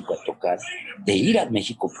a México a tocar, de ir a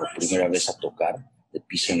México por primera vez a tocar, de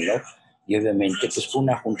Peace and Love, y obviamente pues fue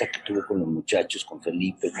una junta que tuve con los muchachos, con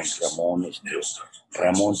Felipe, con Ramón,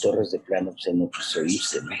 Ramón Torres de plano, pues él no quiso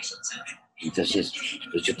irse, ¿no? Entonces,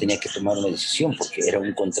 pues yo tenía que tomar una decisión porque era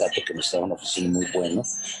un contrato que me estaban ofreciendo muy bueno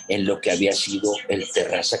en lo que había sido el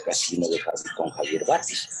Terraza Casino con Javier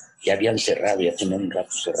Batis. Ya habían cerrado, ya tenían un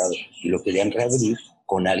rato cerrado y lo querían reabrir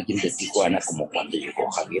con alguien de Tijuana como cuando llegó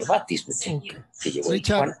Javier Batis, que llegó de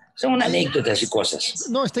Tijuana. Son anécdotas y cosas.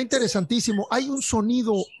 No, está interesantísimo. Hay un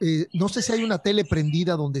sonido, no sé si hay una tele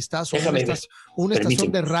prendida donde estás o una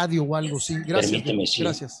estación de radio o algo, sí. Gracias. Permíteme, sí.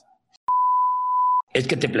 Gracias. Es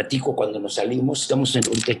que te platico, cuando nos salimos, estamos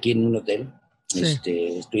ahorita aquí en un hotel, sí.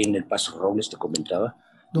 Estoy en el Paso Robles, te comentaba.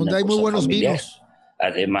 Donde hay muy buenos familiar. Vinos.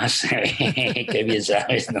 Además, qué bien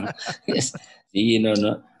sabes, ¿no? Sí, no,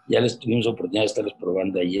 ya les tuvimos oportunidad de estarlos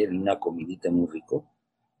probando ayer en una comidita muy rico.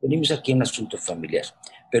 Venimos aquí en un asunto familiar,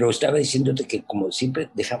 pero estaba diciéndote que como siempre,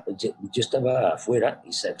 yo estaba afuera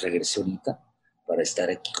y regresé ahorita para estar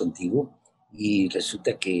aquí contigo, y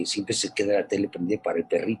resulta que siempre se queda la tele prendida para el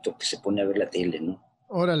perrito que se pone a ver la tele, ¿no?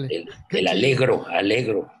 Órale. El alegro.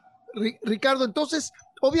 Ricardo, entonces,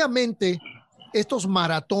 obviamente, estos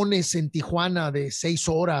maratones en Tijuana de 6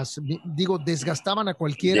 horas, digo, desgastaban a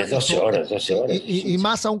cualquiera. De 12 horas. Y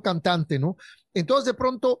más a un cantante, ¿no? Entonces, de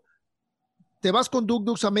pronto, te vas con Duk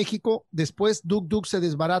Duk a México, después Duk Duk se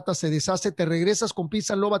desbarata, se deshace, te regresas con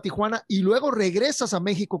Peace and Love a Tijuana y luego regresas a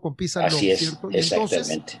México con Peace and Love. Así es, ¿cierto?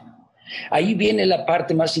 exactamente. Entonces, ahí viene la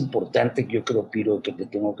parte más importante que yo creo, Piro, que te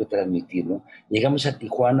tengo que transmitir, ¿no? Llegamos a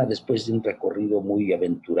Tijuana después de un recorrido muy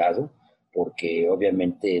aventurado, porque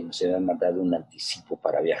obviamente nos habían mandado un anticipo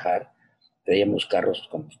para viajar. Traíamos carros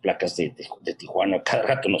con placas de Tijuana, cada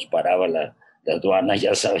rato nos paraba la aduana,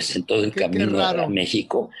 ya sabes, en todo el camino a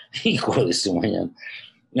México. Hijo de su mañana.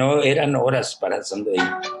 No, eran horas pasando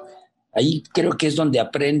ahí. Ahí creo que es donde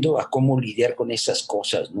aprendo a cómo lidiar con esas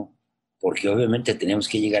cosas, ¿no? Porque obviamente teníamos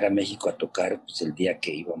que llegar a México a tocar pues, el día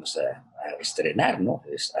que íbamos a estrenar, ¿no?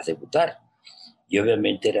 A debutar. Y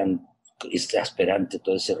obviamente eran exasperante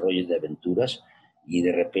todo ese rollo de aventuras, y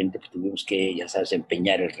de repente pues, tuvimos que, ya sabes,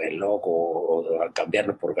 empeñar el reloj o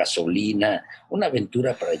cambiarlo por gasolina, una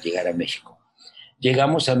aventura para llegar a México.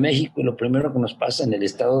 Llegamos a México y lo primero que nos pasa en el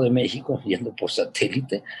Estado de México, yendo por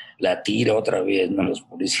satélite, la tira otra vez, ¿no? Los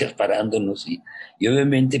policías parándonos y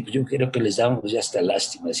obviamente pues yo creo que les dábamos ya hasta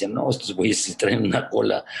lástima. Decían, no, estos güeyes se traen una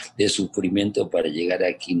cola de sufrimiento para llegar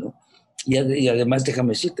aquí, ¿no? Y además, déjame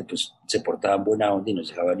decirte, pues se portaban buena onda y nos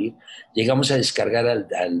dejaban ir. Llegamos a descargar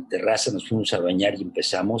al terraza, nos fuimos a bañar y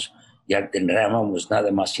empezamos, ya teníamos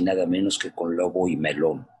nada más y nada menos que con Lobo y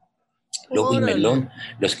Melón. Lobo y Órale. Melón,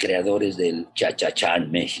 los creadores del cha-cha-cha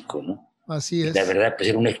en México, ¿no? Así Y la es. verdad, pues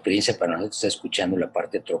era una experiencia para nosotros estar escuchando la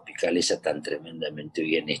parte tropical esa tan tremendamente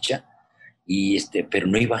bien hecha. Pero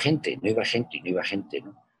no iba gente, no iba gente, no iba gente,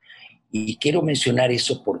 ¿no? Y quiero mencionar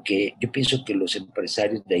eso porque yo pienso que los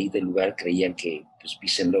empresarios de ahí del lugar creían que pues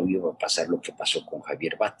Vicente iba a pasar lo que pasó con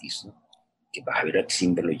Javier Batis, ¿no? Que Javier Batis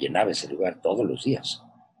siempre lo llenaba ese lugar todos los días.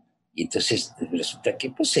 Y entonces resulta que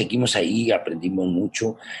pues seguimos ahí, aprendimos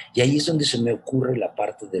mucho, y ahí es donde se me ocurre la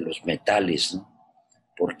parte de los metales, ¿no?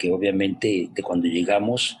 Porque obviamente de cuando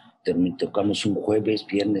llegamos, tocamos un jueves,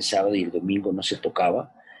 viernes, sábado y el domingo no se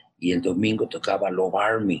tocaba, y el domingo tocaba Love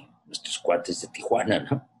Army, nuestros cuates de Tijuana,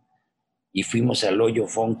 ¿no? Y fuimos al hoyo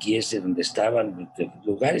funky ese donde estaban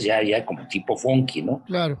lugares ya como tipo funky, ¿no?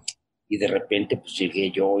 Claro. Y de repente pues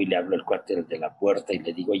llegué yo y le hablo al cuate de la puerta y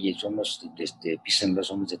le digo, oye, somos Pisenlo,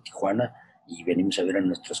 somos de Tijuana y venimos a ver a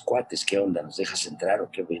nuestros cuates, ¿qué onda? ¿Nos dejas entrar o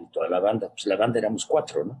qué? Ven toda la banda. Pues la banda éramos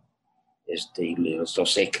 4, ¿no? Y los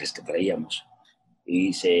 2 secres que traíamos. Y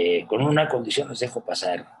dice, con una condición nos dejo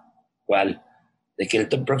pasar. ¿Cuál? De que el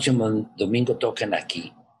próximo domingo toquen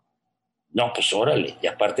aquí. No, pues órale, y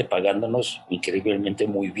aparte pagándonos increíblemente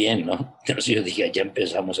muy bien, ¿no? Entonces yo dije, ya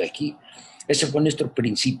empezamos aquí. Ese fue nuestro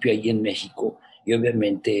principio ahí en México. Y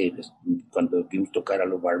obviamente, cuando vimos tocar a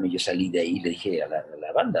los Barmy, yo salí de ahí y le dije a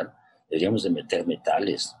la banda, ¿no? Deberíamos de meter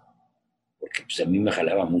metales, porque pues a mí me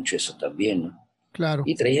jalaba mucho eso también, ¿no? Claro.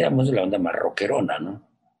 Y traíamos la onda más rockerona, ¿no?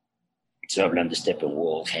 Estoy hablando de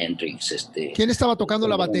Steppenwolf, Hendrix, ¿Quién estaba tocando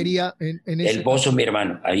la batería en el ese Bozo, caso? mi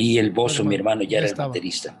hermano. Ahí el Tu Bozo, mi hermano. hermano, ya Ya era el estaba.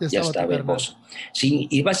 baterista. Ya Ya estaba tu estaba el carnal. Bozo. Sí,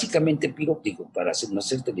 y básicamente, Piro, digo, para no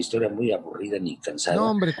hacerte la historia muy aburrida ni No, cansada,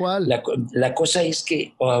 hombre, ¿cuál? la cosa es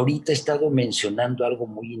que ahorita he estado mencionando algo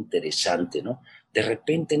muy interesante, ¿no? De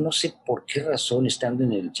repente, no sé por qué razón, estando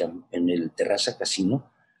en el Terraza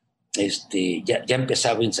Casino, ya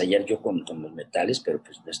empezaba a ensayar yo con los metales, pero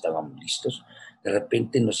pues no estábamos listos. De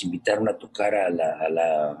repente nos invitaron a tocar a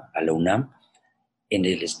la UNAM en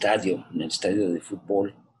el estadio de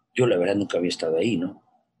fútbol. Yo la verdad nunca había estado ahí, ¿no?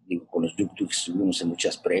 Digo, con los Tuk Tuks estuvimos en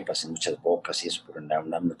muchas prepas, en muchas bocas y eso, pero en la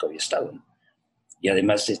UNAM nunca había estado, ¿no? Y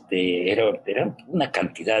además era una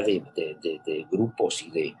cantidad de grupos y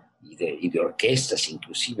de orquestas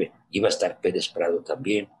inclusive. Iba a estar Pérez Prado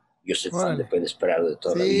también. Yo soy fan de Órale. Pérez Prado de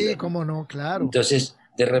toda la Sí, vida, ¿no? cómo no, claro. Entonces,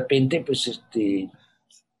 de repente, pues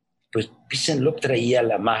Peace and Love traía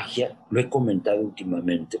la magia, lo he comentado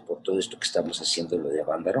últimamente por todo esto que estamos haciendo, lo de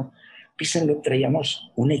Avándaro. Peace and Love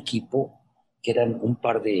traíamos un equipo que eran un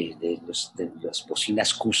par de las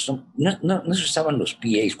bocinas custom. No se usaban los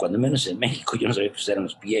PAs, cuando menos en México yo no sabía que usaran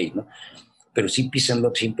los PAs, ¿no? Pero sí Peace and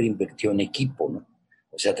Love siempre invirtió en equipo, ¿no?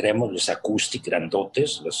 O sea, traíamos los acoustic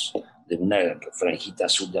grandotes, los de una franjita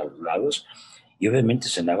azul de los lados, y obviamente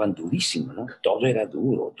sonaban durísimo, ¿no? Todo era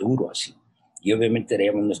duro, duro así. Y obviamente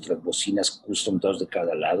teníamos nuestras bocinas custom, 2 de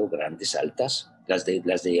cada lado, grandes, altas, las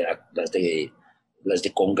de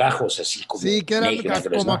congajos, así como Sí, que eran negras,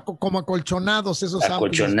 ¿no? como acolchonados esos amplis.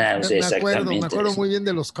 Acolchonados, Me exactamente. acuerdo muy bien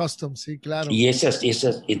de los customs, sí, claro. Y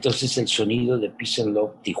entonces el sonido de Peace and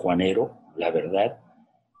Love tijuanero, la verdad,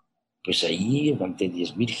 pues ahí, ante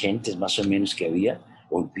 10,000 gentes más o menos que había,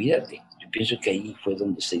 olvídate. Yo pienso que ahí fue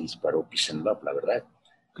donde se disparó Peace and Love, la verdad.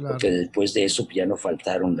 Claro. Porque después de eso ya no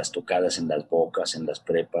faltaron las tocadas en las bocas, en las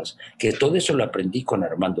prepas, que todo eso lo aprendí con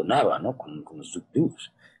Armando Nava, ¿no? Con los Duk.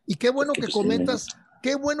 Y qué bueno Porque, que pues, comentas,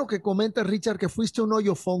 qué bueno que comentas, Richard, que fuiste un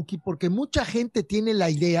hoyo funky, porque mucha gente tiene la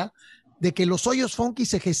idea de que los hoyos funky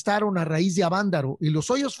se gestaron a raíz de Avándaro y los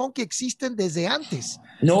hoyos funky existen desde antes.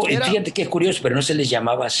 No, Era, fíjate qué curioso, pero no se les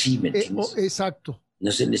llamaba así, ¿me entiendes? exacto.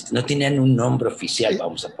 No tenían un nombre oficial,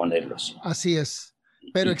 vamos a ponerlo así. Así es.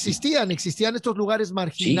 Pero existían estos lugares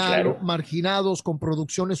sí, claro. marginados, con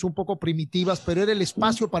producciones un poco primitivas, pero era el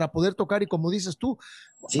espacio para poder tocar y como dices tú,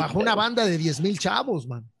 sí, bajo claro. una banda de 10,000 chavos,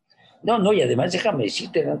 man. No, y además déjame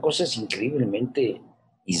decirte, eran cosas increíblemente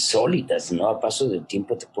insólitas, ¿no? A paso del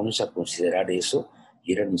tiempo te pones a considerar eso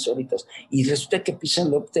y eran insólitas. Y resulta que Peace and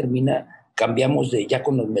Love cambiamos ya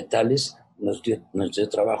con los metales, nos dio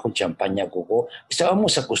trabajo en Champaña Gogó.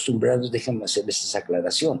 Estábamos acostumbrados, déjame hacerles esa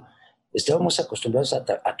aclaración, estábamos acostumbrados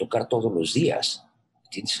a tocar todos los días.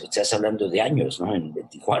 Estás hablando de años, ¿no? En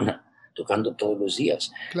Tijuana. tocando todos los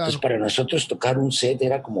días. Entonces, Claro. para nosotros tocar un set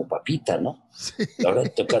era como papita, ¿no? Sí. Ahora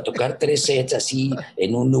tocar 3 sets así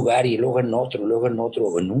en un lugar y luego en otro,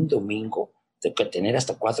 o en un domingo, tener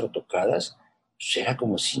hasta 4 tocadas, pues era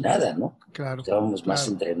como si nada, ¿no? Claro, Estábamos más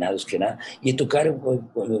claro. entrenados que nada. Y tocar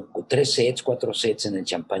 3 sets, 4 sets en el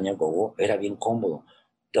Champaña Gogó era bien cómodo.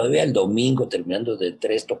 Todavía el domingo, terminando de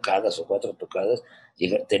 3 tocadas o 4 tocadas,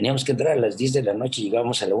 teníamos que entrar a las 10 de la noche,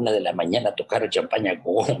 llegábamos a la 1 de la mañana a tocar el Champaña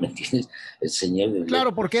Gogó, ¿me entiendes? El señor...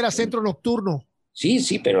 Claro, porque era centro nocturno. Sí,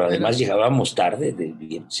 sí, pero Era. además llegábamos tarde,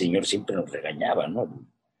 el señor siempre nos regañaba, ¿no?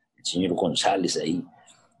 El señor González ahí.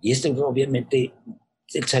 Y obviamente,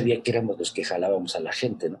 él sabía que éramos los que jalábamos a la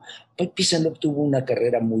gente, ¿no? Pues Pisanov tuvo una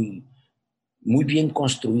carrera muy, muy bien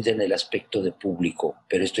construida en el aspecto de público,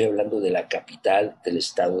 pero estoy hablando de la capital del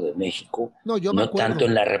Estado de México, No, yo me no tanto acuerdo.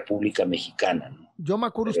 en la República Mexicana, ¿no? Yo me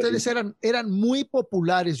acuerdo, Pero ustedes eran muy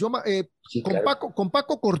populares. sí, claro. Con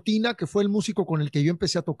Paco Cortina, que fue el músico con el que yo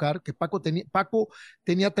empecé a tocar, que Paco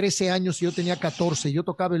tenía 13 años y yo tenía 14, yo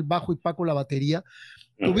tocaba el bajo y Paco la batería.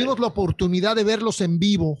 Tuvimos la oportunidad de verlos en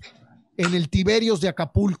vivo en el Tiberios de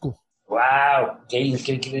Acapulco. ¡Wow! ¡Qué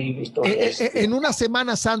increíble historia En una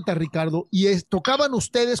Semana Santa, Ricardo, y tocaban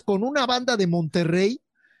ustedes con una banda de Monterrey,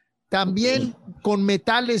 también con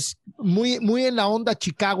metales muy, muy en la onda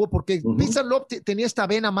Chicago, porque Peace and Love tenía esta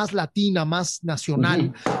vena más latina, más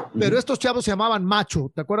nacional, pero estos chavos se llamaban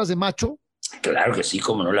Macho. ¿Te acuerdas de Macho? Claro que sí,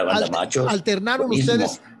 como no, la banda Machos.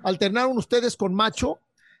 Alternaron ustedes con Macho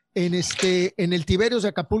en el Tiberios de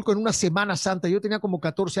Acapulco en una Semana Santa. Yo tenía como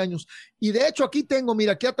 14 años. Y de hecho aquí tengo,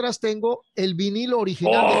 mira, aquí atrás tengo el vinilo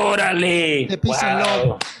original ¡Órale! de Peace and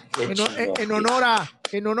Love.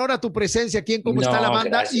 En honor a tu presencia aquí en Cómo está la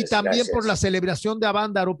banda, gracias, y también gracias. por la celebración de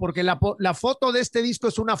Avándaro, porque la foto de este disco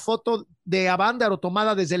es una foto de Avándaro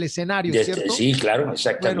tomada desde el escenario, ¿cierto? Sí, claro,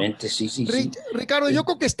 exactamente, Bueno, sí. Ricardo, yo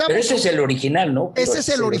creo que Pero estamos... ese es el original, ¿no? Ese es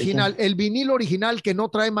el original, el vinilo original que no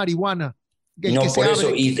trae marihuana, el que No, se por abre.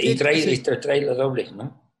 eso, y Sí. trae los dobles,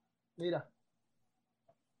 ¿no? Mira.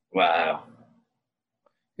 Wow.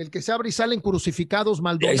 El que se abre y salen crucificados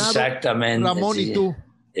Maldonado, Exactamente, Ramón y sí, tú.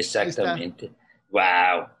 Está. exactamente.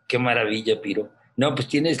 Wow, qué maravilla, Piro. No, pues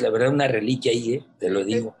tienes la verdad una reliquia ahí, te lo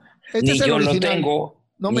digo. Este es Ni el yo lo original. tengo,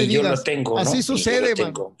 No me ni yo lo digas. tengo, Así ¿no? Ni yo lo sucede, man.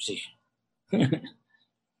 tengo, sí.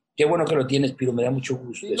 Qué bueno que lo tienes, Piro, me da mucho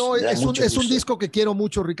gusto Sí, eso, no, me da mucho es un gusto. disco que quiero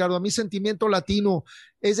mucho, Ricardo. A mí Sentimiento Latino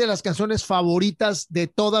es de las canciones favoritas de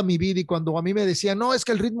toda mi vida. Y cuando a mí me decían, no, es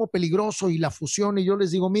que el ritmo peligroso y la fusión, y yo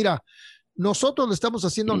les digo, mira, nosotros lo estamos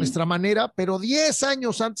haciendo a nuestra manera, pero 10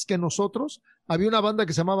 años antes que nosotros había una banda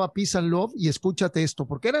que se llamaba Peace and Love, y escúchate esto,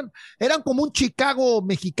 porque eran como un Chicago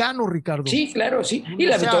mexicano, Ricardo. Sí, claro, sí. Y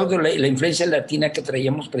O sea, la influencia latina que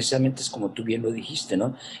traíamos precisamente es como tú bien lo dijiste,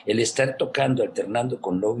 ¿no? El estar tocando, alternando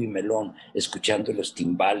con Lobo y Melón, escuchando los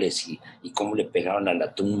timbales y cómo le pegaban a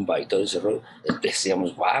la tumba y todo ese rollo,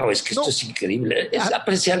 decíamos, wow, es que esto es increíble. Es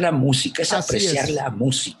apreciar la música, es apreciar la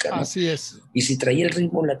música, ¿no? Así es. Y si traía el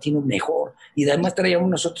ritmo latino, mejor. Y además traíamos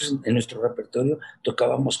nosotros en nuestro repertorio,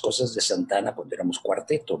 tocábamos cosas de Santana cuando éramos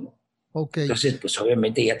cuarteto, ¿no? Okay. Entonces, pues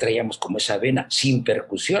obviamente ya traíamos como esa vena, sin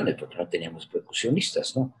percusiones, porque no teníamos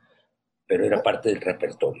percusionistas, ¿no? Pero era parte del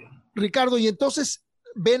repertorio. Ricardo, y entonces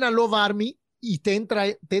ven a Love Army y te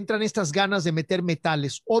entran estas ganas de meter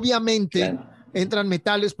metales. Obviamente entran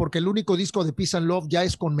metales porque el único disco de Peace and Love ya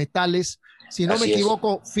es con metales. Si no me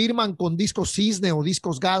equivoco, firman con discos Cisne o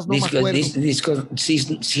discos Gas, no me acuerdo. Discos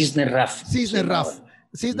Cisne Raf. Cisne Raf.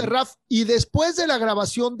 Y después de la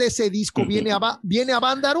grabación de ese disco, ¿viene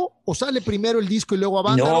Avándaro o sale primero el disco y luego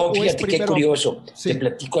Avándaro? No, fíjate qué curioso. Sí. Te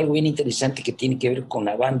platico algo bien interesante que tiene que ver con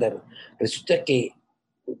Avándaro. Resulta que,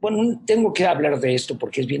 bueno, tengo que hablar de esto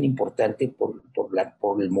porque es bien importante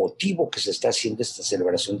por el motivo que se está haciendo esta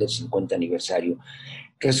celebración del 50 aniversario.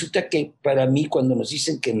 Resulta que para mí, cuando nos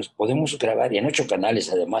dicen que nos podemos grabar, y en 8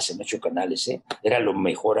 canales, además, en 8 canales, era lo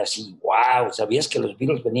mejor así, wow, sabías que los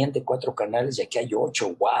Beatles venían de 4 canales y aquí hay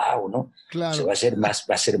 8, wow, ¿no? Claro. Se va a hacer más,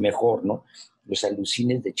 va a ser mejor, ¿no? Los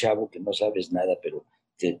alucines de chavo que no sabes nada, pero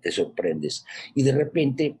te sorprendes. Y de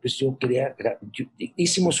repente, pues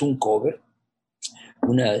hicimos un cover,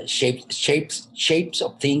 una Shapes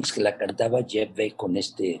of Things, que la cantaba Jeff Beck con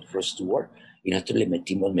Rod Stewart, y nosotros le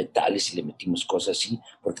metimos metales y le metimos cosas así,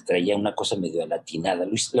 porque traía una cosa medio latinada.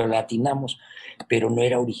 Lo latinamos, pero no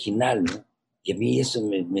era original, ¿no? Y a mí eso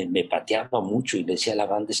me pateaba mucho, y le decía a la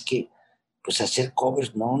banda, es que, pues hacer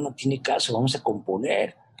covers, no tiene caso, vamos a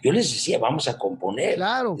componer. Yo les decía, vamos a componer.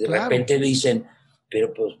 Claro, y de repente me dicen,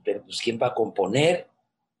 pero pues, ¿quién va a componer?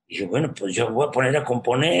 Y dije, bueno, pues yo me voy a poner a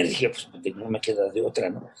componer. Dije, pues no me queda de otra,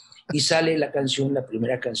 ¿no? Y sale la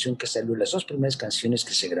primera canción que salió, las 2 primeras canciones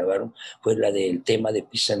que se grabaron fue la del tema de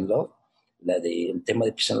Peace and Love, el tema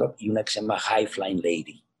de Peace and Love, y una que se llama High Flying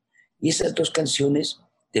Lady. Y esas dos canciones,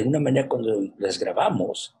 de alguna manera, cuando las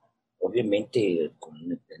grabamos, obviamente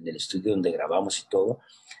en el estudio donde grabamos y todo,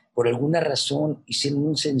 por alguna razón hicieron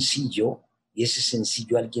un sencillo, y ese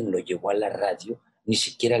sencillo alguien lo llevó a la radio, ni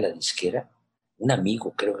siquiera a la disquera, un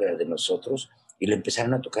amigo creo que era de nosotros, y lo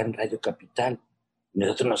empezaron a tocar en Radio Capital. Y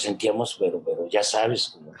nosotros nos sentíamos, pero ya sabes,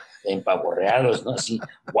 como empavorreados, ¿no? Así,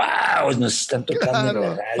 wow, nos están tocando en la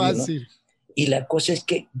Claro, radio, ¿no? fácil. Y la cosa es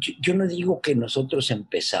que yo no digo que nosotros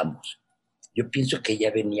empezamos, yo pienso que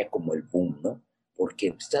ya venía como el boom, ¿no? Porque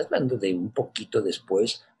estás hablando de un poquito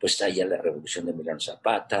después, pues está ya la revolución de Emiliano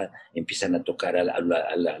Zapata, empiezan a tocar a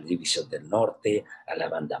la División del Norte, a la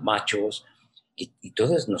banda Machos, y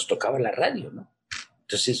todos nos tocaba la radio, ¿no?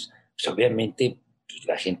 Entonces, pues obviamente, pues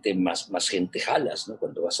la gente, más gente jalas, ¿no?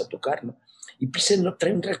 Cuando vas a tocar, ¿no? Y Peace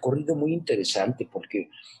trae un recorrido muy interesante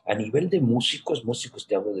porque a nivel de músicos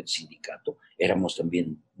te hablo del sindicato, éramos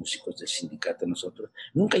también músicos del sindicato nosotros,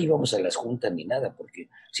 nunca íbamos a las juntas ni nada porque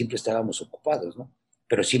siempre estábamos ocupados, ¿no?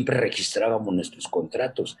 Pero siempre registrábamos nuestros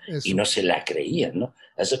contratos. Eso. Y no se la creían, ¿no?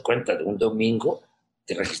 Haz de cuenta de un domingo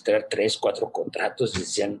de registrar 3, 4 contratos y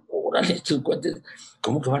decían, órale, estos cuates,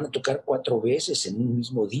 ¿cómo que van a tocar 4 veces en un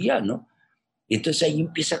mismo día, no? Y entonces ahí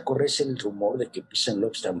empieza a correrse el rumor de que Peace and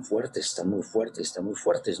Love están fuertes, están muy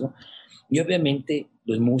fuertes, ¿no? Y obviamente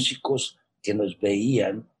los músicos que nos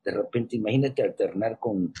veían, de repente, imagínate alternar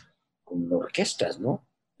con orquestas, ¿no?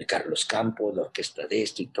 De Carlos Campos, la orquesta de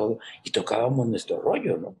esto y todo, y tocábamos nuestro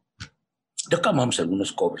rollo, ¿no? Tocábamos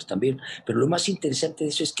algunos covers también, pero lo más interesante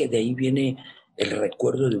de eso es que de ahí viene el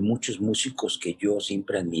recuerdo de muchos músicos que yo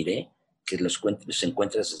siempre admiré, que los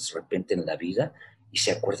encuentras de repente en la vida y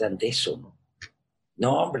se acuerdan de eso, ¿no?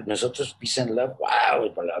 No, hombre, nosotros Peace and Love,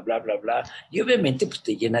 wow, bla, bla, bla, bla. Y obviamente pues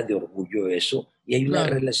te llena de orgullo eso. Y hay una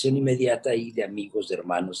relación inmediata ahí de amigos, de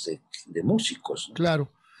hermanos, de músicos, ¿no?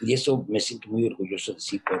 Claro. Y eso me siento muy orgulloso de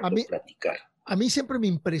sí poder platicar. A mí siempre me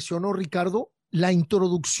impresionó, Ricardo, la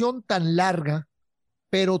introducción tan larga,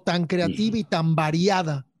 pero tan creativa y tan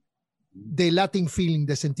variada de Latin Feeling,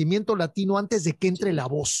 de sentimiento latino antes de que entre la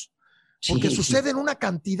voz. Porque suceden una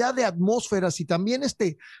cantidad de atmósferas y también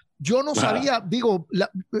yo no sabía, digo,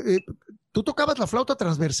 tú tocabas la flauta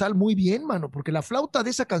transversal muy bien, mano, porque la flauta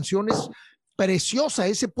de esa canción es preciosa,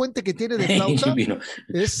 ese puente que tiene de flauta.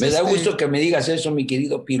 Me da gusto que me digas eso, mi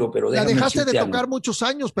querido Piro, pero la dejaste de tocar muchos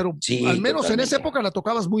años, pero al menos totalmente. En esa época la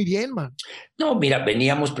tocabas muy bien, man. No, mira,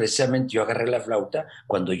 veníamos precisamente, yo agarré la flauta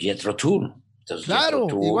cuando Jethro Tull. Entonces, claro,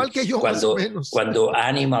 Tull, igual que yo, más o menos. Cuando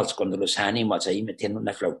los Animals ahí metían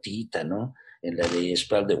una flautita, ¿no? En la de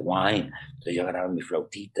Spell the Wine, entonces yo agarraba mi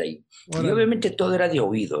flautita y obviamente todo era de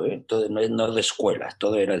oído, ¿eh? Todo, no de escuela,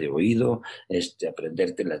 todo era de oído,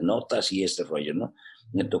 aprenderte las notas y este rollo, ¿no?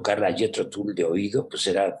 Tocar la Jethro Tull de oído, pues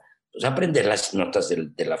era pues aprender las notas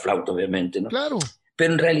de la flauta, obviamente, ¿no? Claro.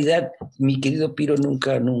 Pero en realidad, mi querido Piro,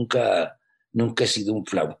 nunca he sido un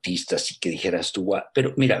flautista, así que dijeras tú,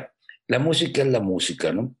 pero mira, la música es la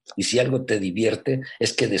música, ¿no? Y si algo te divierte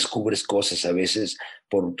es que descubres cosas a veces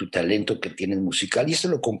por tu talento que tienes musical, y eso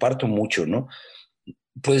lo comparto mucho, ¿no?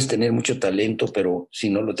 Puedes tener mucho talento, pero si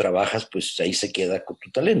no lo trabajas, pues ahí se queda con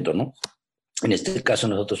tu talento, ¿no? En este caso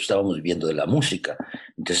nosotros estábamos viviendo de la música,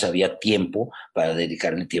 entonces había tiempo para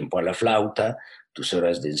dedicarle tiempo a la flauta, tus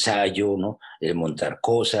horas de ensayo, ¿no? Montar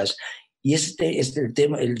cosas. Y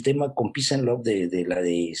el tema con Peace and Love de la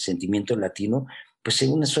de Sentimiento Latino, pues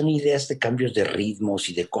son ideas de cambios de ritmos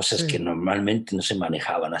y de cosas que normalmente no se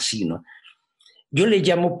manejaban así, ¿no? Yo le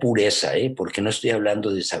llamo pureza, porque no estoy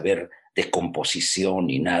hablando de saber de composición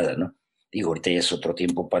ni nada, ¿no? Digo, ahorita ya es otro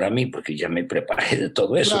tiempo para mí porque ya me preparé de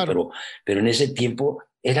todo eso, claro. pero en ese tiempo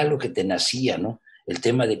era lo que te nacía, ¿no? El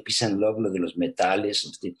tema de Peace and Love, lo de los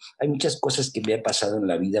metales, hay muchas cosas que me han pasado en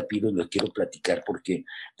la vida, Piro, y lo quiero platicar porque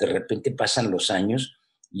de repente pasan los años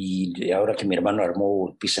y ahora que mi hermano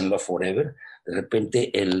armó Peace and Love Forever, de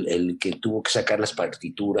repente el que tuvo que sacar las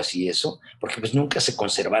partituras y eso, porque pues nunca se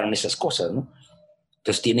conservaron esas cosas, ¿no?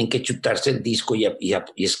 Entonces tienen que chutarse el disco y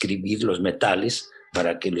escribir los metales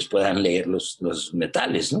para que los puedan leer los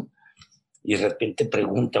metales, ¿no? Y de repente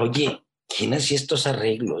pregunta, oye, ¿quién hacía estos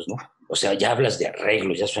arreglos, no? O sea, ya hablas de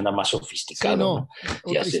arreglos, ya suena más sofisticado, sí, ¿no?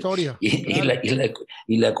 Otra historia.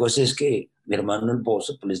 Y la cosa es que mi hermano el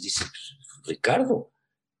Bozo pues les dice, pues, Ricardo,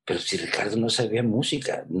 pero si Ricardo no sabía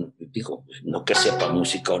música, digo, no que sepa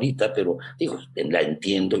música ahorita, pero digo, la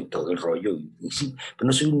entiendo y todo el rollo, y sí, pero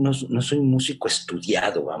no soy un músico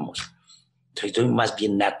estudiado, vamos. Soy más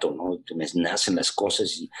bien nato, ¿no? Me nacen las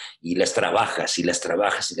cosas y las trabajas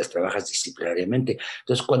disciplinariamente.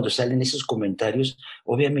 Entonces, cuando salen esos comentarios,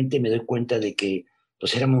 obviamente me doy cuenta de que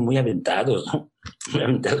pues éramos muy aventados, ¿no? Muy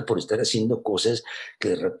aventados por estar haciendo cosas que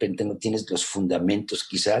de repente no tienes los fundamentos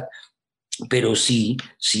quizás, pero sí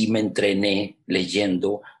me entrené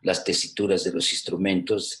leyendo las tesituras de los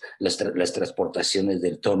instrumentos, las transportaciones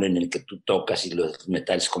del tono en el que tú tocas y los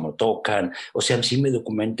metales como tocan, o sea, sí me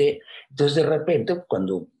documenté. Entonces de repente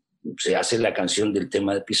cuando se hace la canción del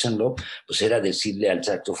tema de Peace and Love, pues era decirle al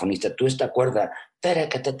saxofonista, tú esta cuerda,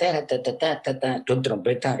 tú en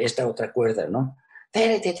trompeta, esta otra cuerda, ¿no? Y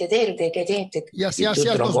así Y tu hacías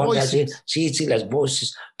los trombón así, voicings. sí, las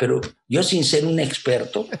voces, pero yo sin ser un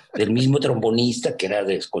experto, del mismo trombonista que era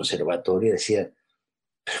de conservatorio, decía,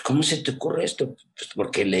 ¿pero cómo se te ocurre esto? Pues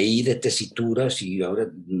porque leí de tesituras y ahora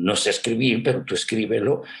no sé escribir, pero tú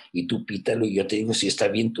escríbelo y tú pítalo y yo te digo si está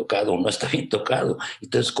bien tocado o no está bien tocado.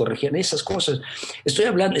 Entonces corregían esas cosas. Estoy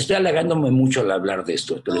halagándome mucho al hablar de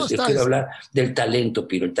esto, pero No, yo quiero hablar del talento,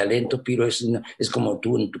 Piro. El talento, Piro, es como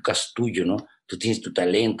tú, en tu caso tuyo, ¿no? Tú tienes tu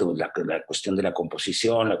talento, la cuestión de la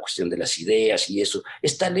composición, la cuestión de las ideas y eso.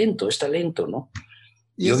 Es talento, ¿no?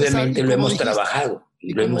 y Y es obviamente y lo como hemos dijiste, trabajado,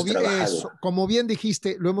 y lo hemos trabajado. como bien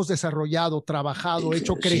dijiste, lo hemos desarrollado, trabajado,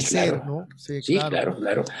 hecho Sí, crecer, claro. ¿no? Sí, Sí, claro.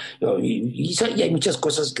 claro, claro. Y hay muchas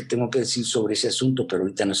cosas que tengo que decir sobre ese asunto, pero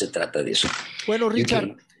ahorita no se trata de eso. Bueno, Yo Richard,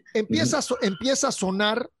 quiero... Uh-huh. empieza a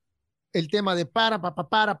sonar el tema de para.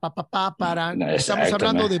 Estamos hablando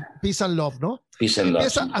Exactamente. de Peace and Love, ¿no? Peace and love.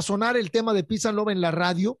 Empieza a sonar el tema de Peace and Love en la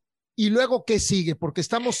radio y luego, ¿qué sigue? Porque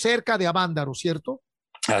estamos cerca de Avándaro, ¿cierto?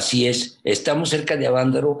 Así es. Estamos cerca de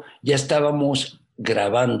Avándaro. Ya estábamos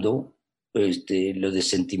grabando lo de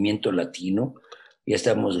Sentimiento Latino. Ya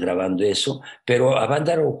estábamos grabando eso. Pero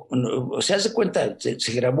Avándaro, o sea, se cuenta,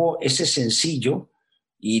 se grabó ese sencillo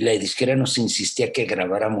y la disquera nos insistía que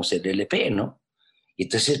grabáramos el LP, ¿no? Y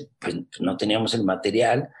entonces, pues no teníamos el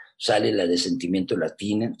material, sale la de Sentimiento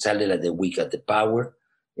Latino, sale la de We Got the Power,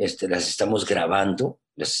 las estamos grabando,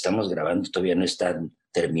 todavía no están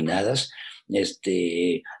terminadas.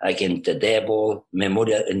 Against the Devil,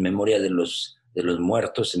 en memoria de los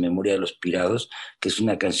muertos, en memoria de los pirados, que es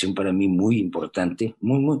una canción para mí muy importante,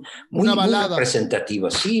 Una muy balada. representativa,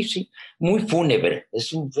 sí, muy fúnebre,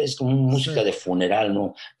 es como música de funeral,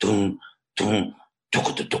 ¿no? Tum, tum,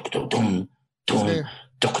 tuc, tuc, tuc, tuc, tum, tum, Sí.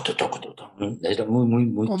 toc, toc, toc, toc, toc. Era Como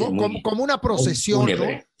una muy procesión, ¿no?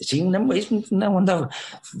 fúnebre, sí, es una onda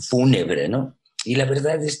fúnebre, ¿no? Y la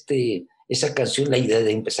verdad, esa canción, la idea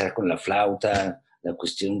de empezar con la flauta, la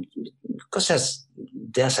cuestión, cosas,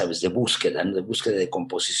 ya sabes, de búsqueda, ¿no? De búsqueda de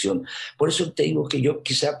composición. Por eso te digo que yo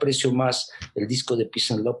quizá aprecio más el disco de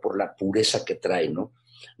Peace and Love por la pureza que trae, ¿no?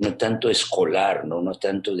 No tanto escolar, ¿no? No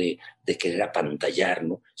tanto de querer apantallar,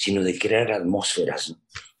 ¿no? Sino de crear atmósferas, ¿no?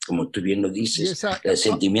 Como tú bien lo dices, el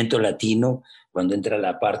sentimiento latino, cuando entra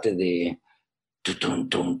la parte de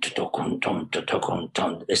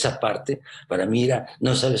esa parte, para mí era,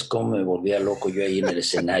 no sabes cómo me volvía loco yo ahí en el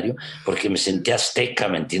escenario, porque me sentía azteca,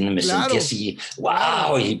 ¿me entiendes? Me sentía así,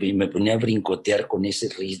 wow, y me ponía a brincotear con ese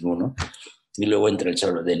ritmo, ¿no? Y luego entra el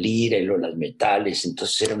solo de lira y luego las metales,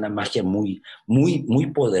 entonces era una magia muy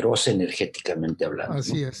poderosa energéticamente hablando, ¿no?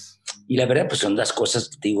 Así es. Y la verdad, pues son las cosas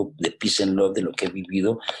que te digo de Peace and Love, de lo que he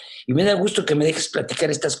vivido. Y me da gusto que me dejes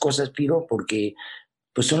platicar estas cosas, Piro, porque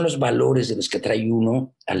pues son los valores de los que trae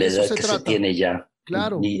uno a la edad que se tiene ya.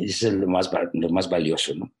 Claro. Y eso es lo más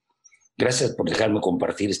valioso, ¿no? Gracias por dejarme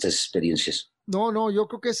compartir estas experiencias. No, yo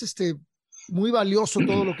creo que es muy valioso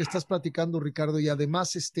todo lo que estás platicando, Ricardo, y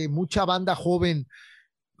además mucha banda joven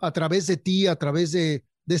a través de ti, a través de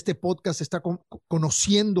este podcast, está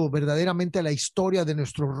conociendo verdaderamente la historia de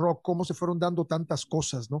nuestro rock, cómo se fueron dando tantas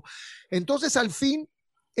cosas, ¿no? Entonces, al fin,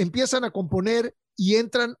 empiezan a componer y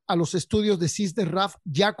entran a los estudios de Cis de Raf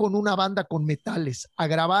ya con una banda con metales, a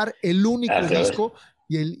grabar el único disco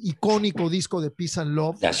y el icónico disco de Peace and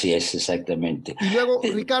Love. Así es, exactamente. Y luego,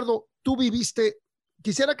 Ricardo, tú viviste,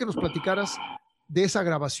 quisiera que nos platicaras de esa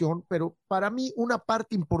grabación, pero para mí una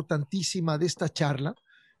parte importantísima de esta charla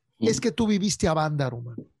es que tú viviste a Avándaro,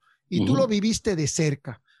 man, y tú lo viviste de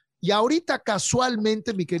cerca. Y ahorita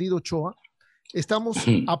casualmente, mi querido Choa, estamos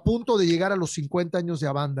a punto de llegar a los 50 años de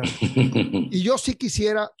Avándaro. Y yo sí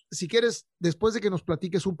quisiera, si quieres, después de que nos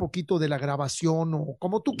platiques un poquito de la grabación o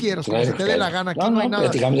como tú quieras, como se te dé la gana, aquí no hay nada.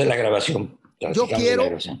 Platicamos de la grabación. Yo quiero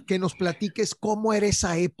que nos platiques cómo era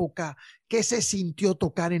esa época, qué se sintió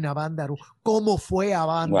tocar en Avándaro, cómo fue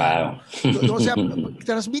Avándaro. Wow. O sea,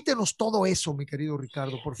 transmítenos todo eso, mi querido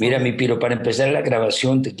Ricardo, por favor. Mira, mi Piro, para empezar la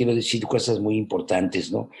grabación te quiero decir cosas muy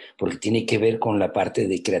importantes, ¿no? Porque tiene que ver con la parte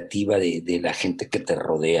de creativa de la gente que te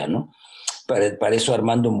rodea, ¿no? Para eso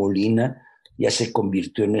Armando Molina ya se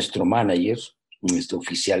convirtió en nuestro manager,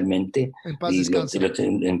 oficialmente. En paz descanse.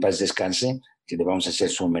 En paz descanse. que le vamos a hacer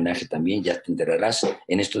su homenaje también, ya te enterarás,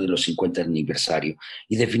 en esto de los 50 aniversario.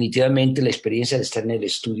 Y definitivamente la experiencia de estar en el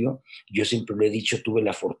estudio, yo siempre lo he dicho,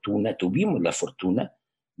 tuvimos la fortuna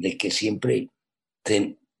de que siempre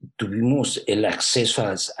tuvimos el acceso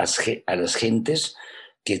a las gentes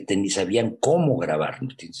que sabían cómo grabar, ¿no?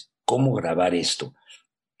 Cómo grabar esto,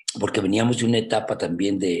 porque veníamos de una etapa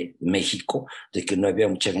también de México, de que no había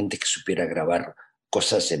mucha gente que supiera grabar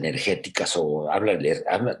cosas energéticas o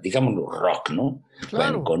digámoslo, rock, ¿no?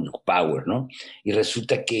 Claro. Con power, ¿no? Y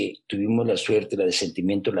resulta que tuvimos la suerte, la de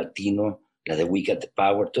Sentimiento Latino, la de We Got the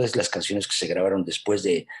Power, todas las canciones que se grabaron después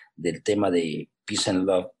del tema de Peace and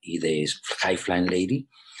Love y de High Flying Lady,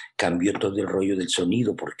 cambió todo el rollo del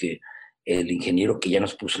sonido, porque el ingeniero que ya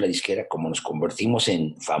nos puso la disquera, como nos convertimos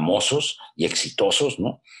en famosos y exitosos,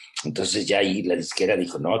 ¿no? Entonces ya ahí la disquera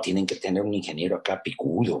dijo, no, tienen que tener un ingeniero acá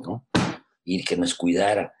picudo, ¿no? Y que nos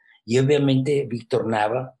cuidara. Y obviamente Víctor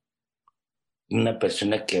Nava, una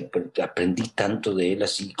persona que aprendí tanto de él,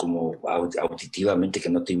 así como auditivamente, que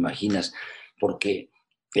no te imaginas, porque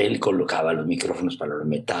él colocaba los micrófonos para los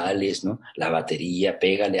metales, ¿no? La batería,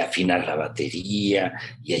 pégale, afinar la batería,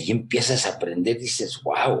 y ahí empiezas a aprender, dices,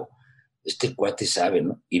 wow, este cuate sabe,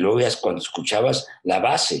 ¿no? Y luego ya cuando escuchabas la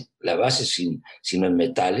base sin los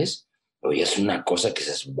metales, oías una cosa que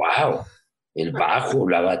dices, wow, el bajo,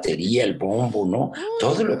 la batería, el bombo, ¿no?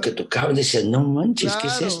 Todo lo que tocaban, decías, no manches, Claro, ¿qué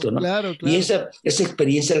es esto, no? claro, Y claro. esa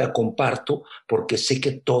experiencia la comparto porque sé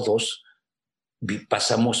que todos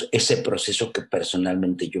pasamos ese proceso que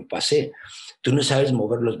personalmente yo pasé. Tú no sabes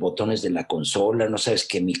mover los botones de la consola, no sabes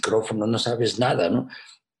qué micrófono, no sabes nada, ¿no?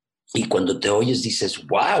 Y cuando te oyes dices,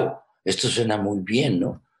 wow, esto suena muy bien,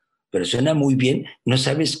 ¿no? Pero suena muy bien, no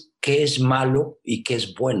sabes qué es malo y qué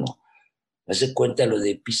es bueno. Hace cuenta lo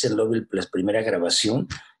de Peace and Love, la primera grabación,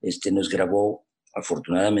 nos grabó,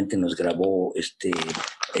 afortunadamente nos grabó,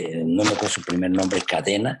 no me acuerdo su primer nombre,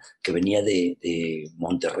 Cadena, que venía de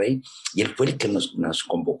Monterrey, y él fue el que nos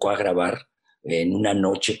convocó a grabar en una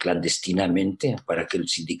noche clandestinamente para que el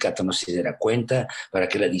sindicato no se diera cuenta, para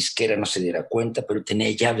que la disquera no se diera cuenta, pero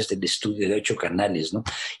tenía llaves del estudio de 8 canales, ¿no?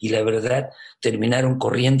 Y la verdad, terminaron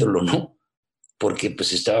corriéndolo, ¿no? Porque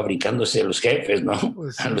pues estaba brincándose a los jefes, ¿no?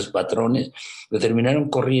 Pues A sí. los patrones. Lo terminaron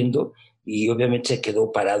corriendo y obviamente se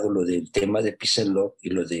quedó parado lo del tema de Peace and Love y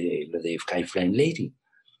lo de High Flying Lady.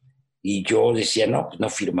 Y yo decía, no, pues no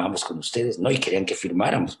firmamos con ustedes, ¿no? Y querían que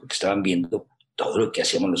firmáramos porque estaban viendo todo lo que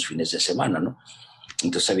hacíamos los fines de semana, ¿no?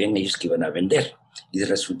 Entonces sabían ellos que iban a vender. Y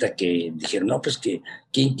resulta que dijeron, no, pues que,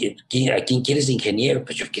 ¿a quién quieres de ingeniero?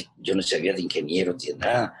 Pues yo no sabía de ingeniero, ni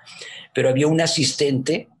nada. Pero había un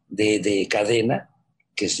asistente de cadena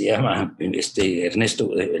que se llama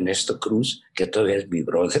Ernesto Cruz, que todavía es mi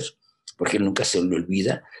brother, porque él nunca se le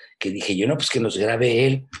olvida, que dije yo, no, pues que nos grabe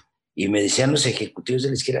él. Y me decían los ejecutivos de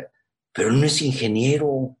la izquierda, pero él no es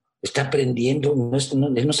ingeniero, está aprendiendo,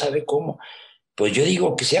 él no sabe cómo. Pues yo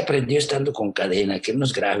digo que se aprendió estando con cadena, que él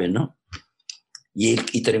nos grabe, ¿no?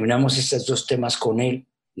 Y terminamos estos 2 temas con él.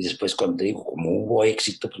 Y después, cuando te digo, como hubo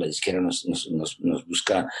éxito, pues la disquera nos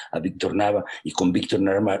busca a Víctor Nava, y con Víctor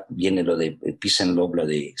Nava viene lo de Peace and Love, lo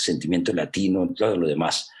de Sentimiento Latino, todo lo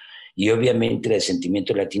demás. Y obviamente el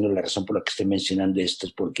Sentimiento Latino, la razón por la que estoy mencionando esto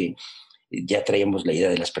es porque ya traíamos la idea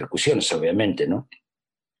de las percusiones, obviamente, ¿no?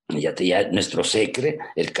 Ya nuestro secre,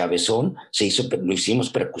 el cabezón, lo hicimos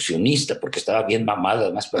percusionista porque estaba bien mamado,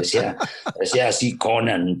 además parecía así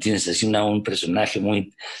Conan, tienes así un personaje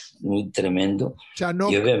muy, muy tremendo. Y Chanok.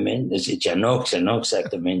 obviamente, Chanok,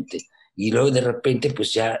 exactamente. Y luego de repente,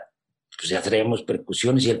 pues ya traíamos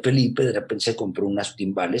percusiones, y el Felipe de repente se compró unas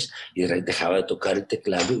timbales y dejaba de tocar el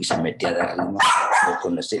teclado y se metía a dar ritmo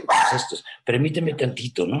con estos. Permíteme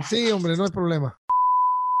tantito, ¿no? Sí, hombre, no hay problema.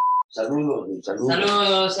 Saludos.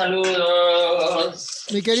 Saludos, saludos.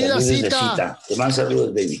 Mi querida Saludos de Cita. Cita. Te mando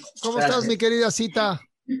saludos, baby. ¿Cómo estás, mi querida Cita?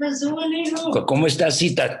 ¿Qué pasó, amigo? ¿Cómo estás,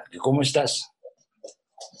 Cita? ¿Cómo estás?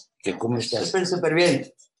 ¿Cómo estás? Súper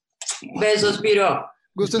bien. Besos, Piro.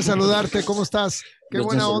 Gusto en saludarte. ¿Cómo estás? Qué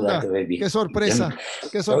Gusto en buena onda. saludarte, baby. Qué sorpresa.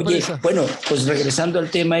 Qué Oye, sorpresa. bueno, pues regresando al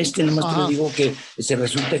tema nomás te Ajá. lo digo que se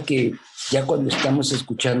resulta que ya cuando estamos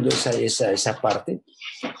escuchando esa parte,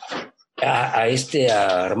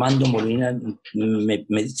 a Armando Molina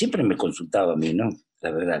siempre me consultaba a mí, ¿no?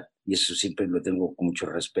 La verdad, y eso siempre lo tengo con mucho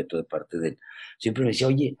respeto de parte de él. Siempre me decía,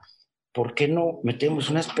 oye, ¿por qué no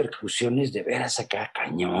metemos unas percusiones de veras acá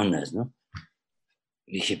cañonas, ¿no?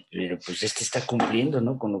 Y dije, pero pues está cumpliendo,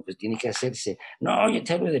 ¿no? Con lo que tiene que hacerse. No, yo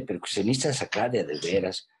te hablo de percusionistas acá de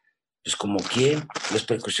veras. Pues como quién, los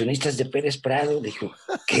percusionistas de Pérez Prado. Le dijo,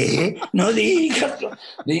 ¿qué? No digas.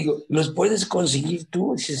 Le digo, ¿los puedes conseguir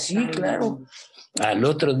tú? Dice, sí, claro. Al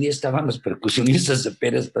otro día estaban los percusionistas de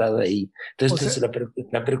Pérez Prado ahí. Entonces,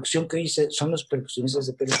 la percusión que hice son los percusionistas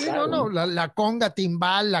de Pérez Sí, Prado. no, la conga,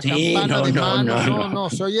 timbal, la sí, campana de mano, no,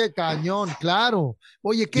 se oye cañón, claro.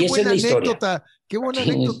 Oye, qué buena anécdota, qué buena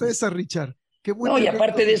anécdota esa, Richard. Qué buena y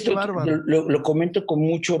aparte de esto, bárbaro. Lo comento con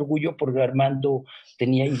mucho orgullo porque Armando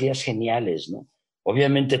tenía ideas geniales, ¿no?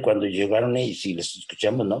 Obviamente cuando llegaron y si les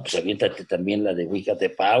escuchamos, no, pues aviéntate también la de We Got the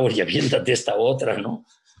Power y aviéntate esta otra, ¿no?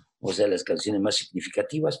 O sea, las canciones más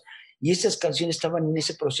significativas. Y esas canciones estaban en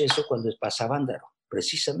ese proceso cuando pasaba Avándaro,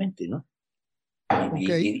 precisamente, ¿no?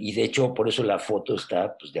 Y de hecho, por eso la foto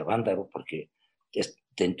está pues, de Avándaro, porque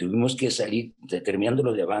tuvimos que salir, terminando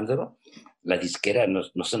lo de Avándaro, la disquera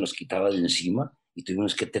no se nos quitaba de encima y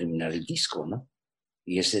tuvimos que terminar el disco, ¿no?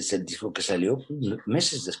 Y ese es el disco que salió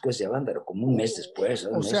meses después de Avándaro, como un mes después.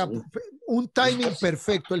 O sea, un timing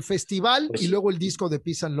perfecto, el festival pues, y luego el disco de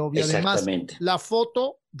Peace and Love. Y además, la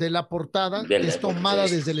foto de la portada es tomada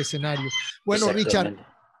desde el escenario. Bueno, Richard,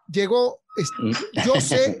 llegó,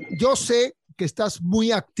 yo sé que estás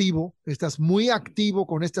muy activo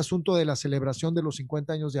con este asunto de la celebración de los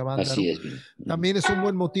 50 años de Avándaro. Así es. También es un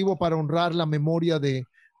buen motivo para honrar la memoria de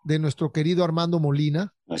nuestro querido Armando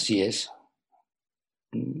Molina. Así es.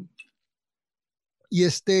 Y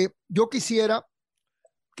yo quisiera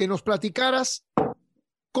que nos platicaras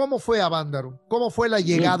cómo fue Avándaro, cómo fue la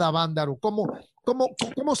llegada a Avándaro,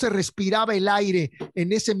 cómo se respiraba el aire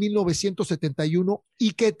en ese 1971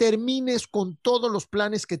 y que termines con todos los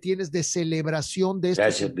planes que tienes de celebración de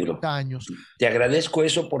estos 50 años. Te agradezco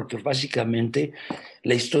eso porque básicamente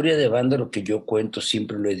la historia de Avándaro que yo cuento,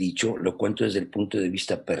 siempre lo he dicho, lo cuento desde el punto de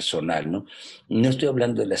vista personal, ¿no? No estoy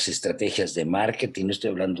hablando de las estrategias de marketing, no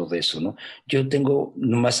estoy hablando de eso, ¿no? Yo tengo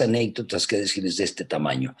nomás anécdotas que decirles de este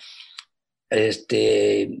tamaño.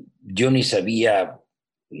 Yo ni sabía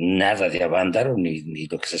nada de Avándaro, ni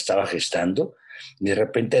lo que se estaba gestando. De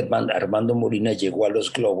repente Armando Molina llegó a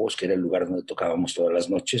Los Globos, que era el lugar donde tocábamos todas las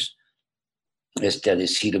noches, a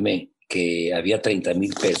decirme que había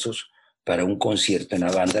 30,000 pesos para un concierto en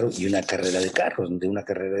Avándaro y una carrera de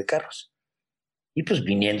carros. Y pues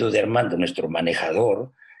viniendo de Armando, nuestro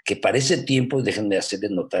manejador, que para ese tiempo, déjenme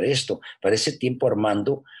hacerles notar esto, para ese tiempo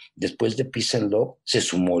Armando, después de Peace and Love, se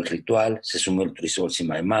sumó el Ritual, se sumó el Three Souls in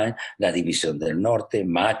My Mind, la División del Norte,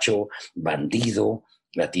 Macho, Bandido,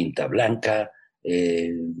 La Tinta Blanca,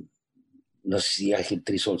 no sé si hay el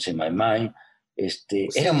Three Souls in My Mind,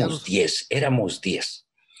 éramos 10.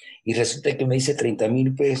 Y resulta que me dice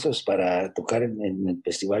 30,000 pesos para tocar en el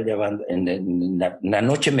festival de Avándaro, en la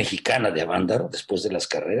noche mexicana de Avándaro, después de las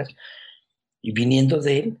carreras. Y viniendo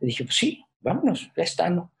de él, le dije, pues sí, vámonos, ya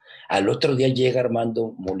está, ¿no? Al otro día llega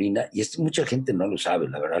Armando Molina, y mucha gente no lo sabe,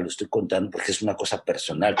 la verdad, lo estoy contando porque es una cosa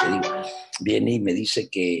personal, te digo. Viene y me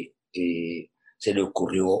dice que se le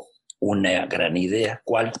ocurrió una gran idea,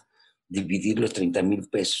 ¿cuál? Dividir los 30,000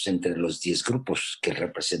 pesos entre los 10 grupos que él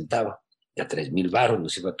representaba. A 3,000 varos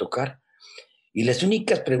nos iba a tocar. Y las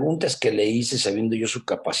únicas preguntas que le hice, sabiendo yo su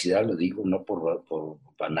capacidad, lo digo no por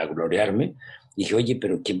vanagloriarme, dije, oye,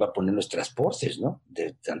 pero ¿quién va a poner los transportes, no?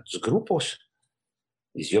 De tantos grupos.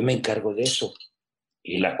 Dice, yo me encargo de eso.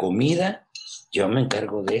 Y la comida, yo me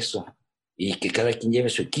encargo de eso. Y que cada quien lleve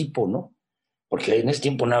su equipo, ¿no? Porque en ese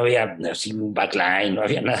tiempo no había así un backline, no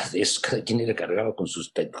había nada de eso. Cada quien le cargaba con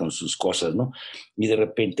sus cosas, ¿no? Y de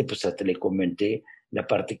repente, pues hasta le comenté la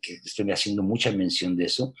parte que estoy haciendo mucha mención de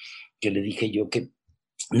eso, que le dije yo que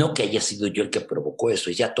no que haya sido yo el que provocó eso,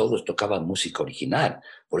 ya todos tocaban música original,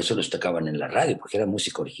 por eso los tocaban en la radio, porque era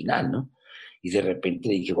música original, ¿no? Y de repente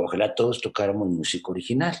le dije, ojalá todos tocáramos música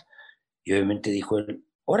original. Y obviamente dijo él,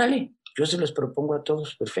 órale, yo se los propongo a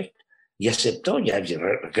todos, perfecto. Y aceptó, ya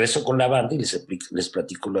regreso con la banda y les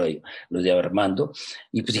platico lo de Armando.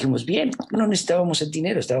 Y pues dijimos, bien, no necesitábamos el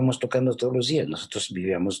dinero, estábamos tocando todos los días, nosotros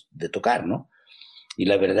vivíamos de tocar, ¿no? Y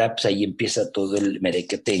la verdad, pues ahí empieza todo el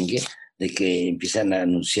merequetengue de que empiezan a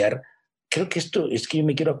anunciar. Creo que esto, es que yo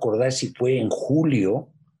me quiero acordar si fue en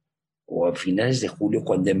julio o a finales de julio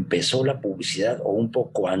cuando empezó la publicidad o un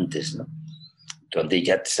poco antes, ¿no? Donde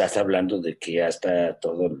ya te estás hablando de que ya está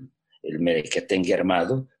todo el merequetengue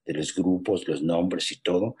armado, de los grupos, los nombres y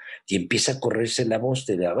todo, y empieza a correrse la voz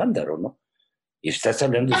de Avándaro, ¿no? Y estás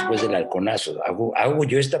hablando después del halconazo. Hago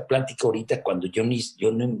yo esta plática ahorita cuando yo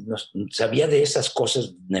no sabía de esas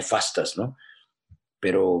cosas nefastas, ¿no?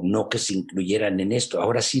 Pero no que se incluyeran en esto.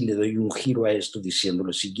 Ahora sí le doy un giro a esto diciendo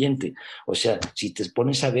lo siguiente. O sea, si te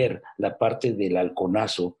pones a ver la parte del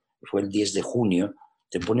halconazo, fue el 10 de junio,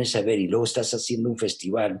 te pones a ver y luego estás haciendo un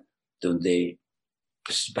festival donde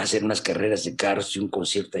pues va a ser unas carreras de carros y un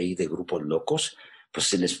concierto ahí de grupos locos, pues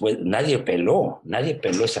se les fue, nadie peló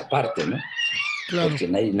esa parte, ¿no? Claro. Porque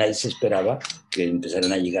nadie se esperaba que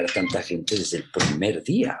empezaran a llegar tanta gente desde el primer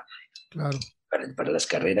día. Claro. Para las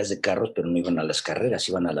carreras de carros, pero no iban a las carreras,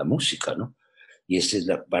 iban a la música, ¿no? Y esa es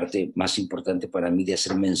la parte más importante para mí de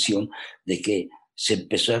hacer mención de que se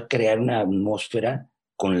empezó a crear una atmósfera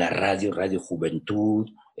con la Radio Juventud,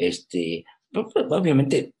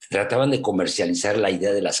 obviamente trataban de comercializar la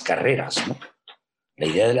idea de las carreras, ¿no? La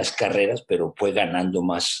idea de las carreras, pero fue ganando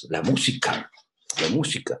más la música.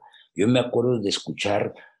 Yo me acuerdo de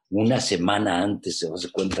escuchar una semana antes, se das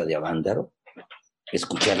cuenta, de Avándaro,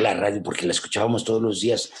 escuchar la radio, porque la escuchábamos todos los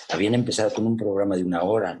días. Habían empezado con un programa de 1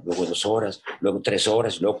 hora, luego 2 horas, luego 3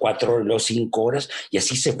 horas, luego 4 horas, luego 5 horas, y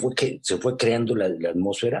así se fue creando la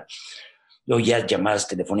atmósfera. Luego ya llamadas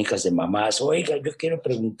telefónicas de mamás, oiga, yo quiero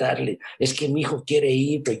preguntarle, es que mi hijo quiere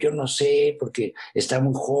ir, pero yo no sé, porque está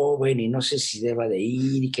muy joven y no sé si deba de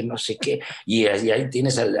ir y que no sé qué. Y ahí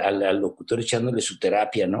tienes al locutor echándole su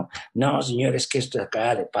terapia, ¿no? No, señor, es que esto de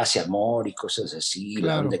acá de paz y amor y cosas así,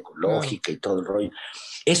 la onda ecológica y todo el rollo.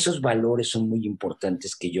 Esos valores son muy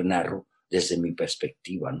importantes que yo narro desde mi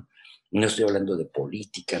perspectiva, ¿no? No estoy hablando de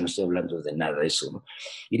política, no estoy hablando de nada de eso, ¿no?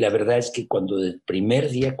 Y la verdad es que cuando del primer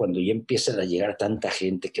día, cuando ya empieza a llegar tanta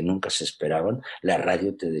gente que nunca se esperaban, la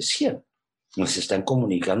radio te decía, nos están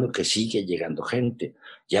comunicando que sigue llegando gente,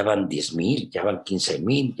 ya van 10,000, ya van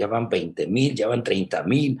 15,000, ya van 20,000, ya van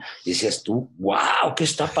 30,000. Y decías tú, wow, ¿qué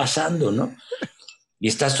está pasando, no? Y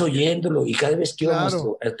estás oyéndolo, y cada vez que íbamos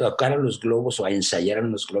a tocar a los globos o a ensayar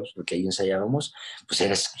en los globos, porque ahí ensayábamos, pues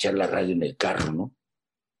era escuchar la radio en el carro, ¿no?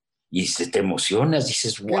 Y te emocionas,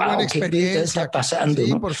 dices, wow, ¿qué está pasando? Sí,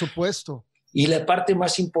 ¿no? por supuesto. Y la parte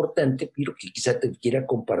más importante, Piro, que quizá les quiera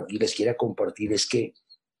compartir, es que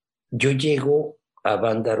yo llego a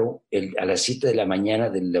Vándaro a las 7 de la mañana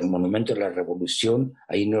del Monumento de la Revolución,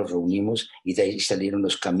 ahí nos reunimos y de ahí salieron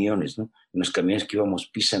los camiones, ¿no? En los camiones que íbamos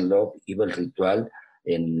Peace and Love, iba el Ritual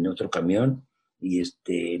en otro camión y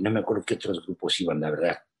no me acuerdo qué otros grupos iban, la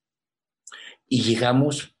verdad. Y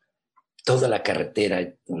llegamos toda la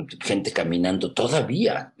carretera, gente caminando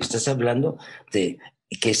todavía. Estás hablando de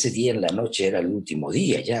que ese día en la noche era el último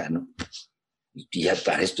día ya, ¿no? Y ya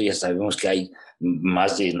para esto ya sabemos que hay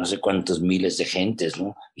más de no sé cuántos miles de gentes,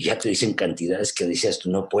 ¿no? Y ya te dicen cantidades que decías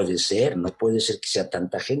tú, no puede ser que sea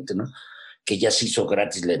tanta gente, ¿no? Que ya se hizo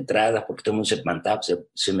gratis la entrada porque todo el mundo se mandaba,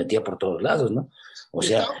 se metía por todos lados, ¿no? O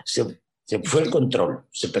sea, se fue el control,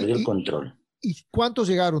 se perdió el control. ¿Y cuántos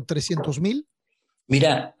llegaron? ¿300,000?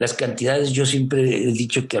 Mira, las cantidades yo siempre he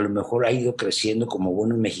dicho que a lo mejor ha ido creciendo, como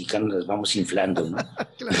buenos mexicanos las vamos inflando, ¿no?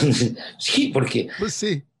 Claro. Sí, porque pues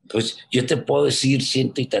sí. Pues yo te puedo decir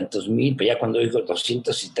 100 y tantos mil, pero ya cuando digo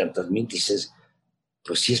 200 y tantos mil dices,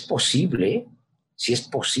 pues sí es posible,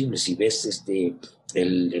 si ves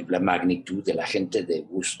la magnitud de la gente de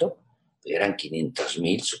Busto, eran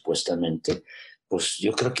 500,000 supuestamente, pues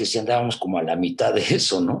yo creo que sí andábamos como a la mitad de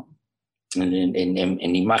eso, ¿no?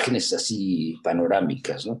 En imágenes así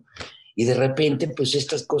panorámicas, ¿no? Y de repente, pues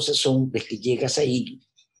estas cosas son de que llegas ahí,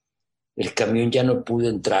 el camión ya no pudo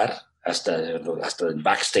entrar hasta el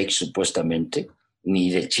backstage supuestamente, ni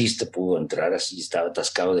de chiste pudo entrar, así estaba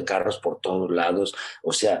atascado de carros por todos lados.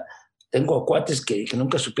 O sea, tengo cuates que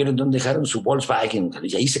nunca supieron dónde dejaron su Volkswagen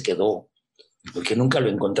y ahí se quedó, porque nunca lo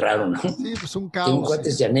encontraron, ¿no? Sí, pues un caos. Tengo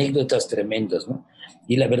cuates de anécdotas tremendas, ¿no?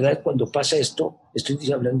 Y la verdad, cuando pasa esto,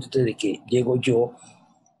 estoy hablando de que llego yo,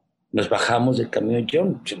 nos bajamos del camión,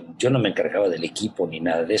 yo no me encargaba del equipo ni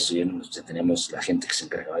nada de eso, teníamos la gente que se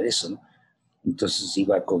encargaba de eso, ¿no? Entonces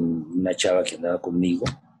iba con una chava que andaba conmigo,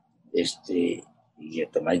 y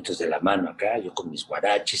tomaditos de la mano acá, yo con mis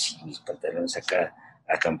guaraches y mis pantalones acá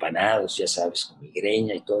acampanados, ya sabes, con mi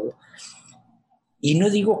greña y todo. Y no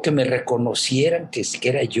digo que me reconocieran que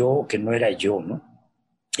era yo o que no era yo, ¿no?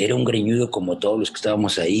 Era un greñudo como todos los que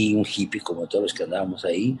estábamos ahí, un hippie como todos los que andábamos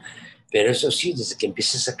ahí, pero eso sí, desde que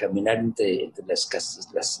empiezas a caminar entre las casas,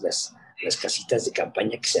 las casitas de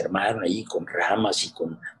campaña que se armaron ahí con ramas y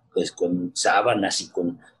con sábanas y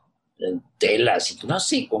con telas y no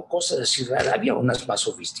sé, con cosas así raras, había unas más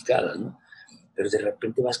sofisticadas, ¿no? Pero de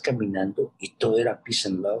repente vas caminando y todo era peace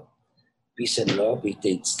and love, y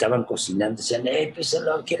te estaban cocinando, decían, peace and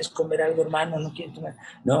love, ¿quieres comer algo, hermano? ¿No quieres comer?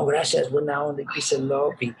 No, gracias, buena onda, peace and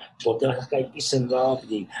love, y volteabas acá, y peace and love,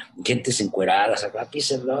 y gentes encueradas acá,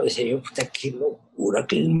 peace and love, decía yo, puta, qué locura,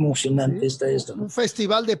 qué emocionante está esto, ¿no? Un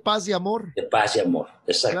festival de paz y amor. De paz y amor,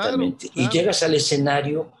 exactamente. Claro. Y llegas al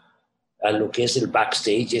escenario, a lo que es el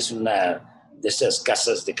backstage, es una de esas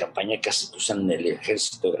casas de campaña que se usan en el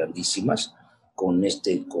ejército grandísimas, con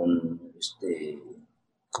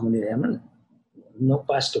 ¿cómo le llaman? no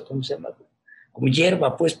pasto, ¿cómo se llama? Como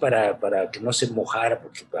hierba, pues, para que no se mojara,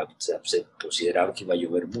 porque se consideraba que iba a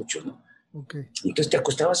llover mucho, ¿no? Okay. Entonces te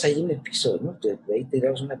acostabas ahí en el piso, ¿no? Ahí te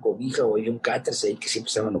dabas una cobija o había un cátares ahí que siempre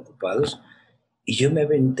estaban ocupados. Y yo me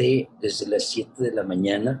aventé desde las 7 de la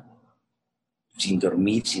mañana, sin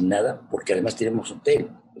dormir, sin nada, porque además teníamos hotel.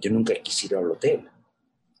 Yo nunca quise ir al hotel.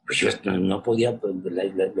 Pues yo no podía,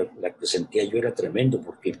 la que sentía yo era tremendo,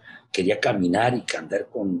 porque quería caminar y andar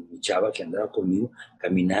con mi chava que andaba conmigo,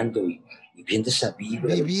 caminando y viendo esa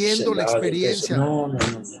vibra. Viviendo la experiencia. No.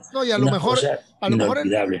 No, y a lo Una mejor, cosa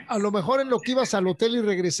inolvidable. a lo mejor en lo que ibas al hotel y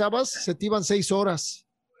regresabas, se te iban 6 horas.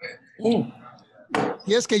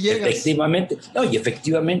 Y es que llegas. Efectivamente, no, y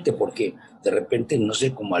efectivamente, porque de repente, no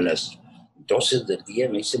sé, como a las 12 del día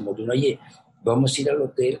me dice Moreno, oye, vamos a ir al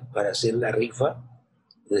hotel para hacer la rifa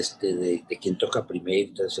de quien toca primero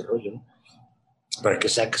y todo ese rollo, ¿no? Para que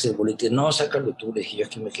saques el boleto. No, sácalo tú, le dije, yo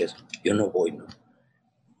aquí me quedo, yo no voy, ¿no?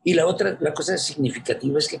 Y la cosa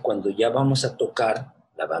significativa es que cuando ya vamos a tocar,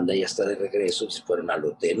 la banda ya está de regreso, se fueron al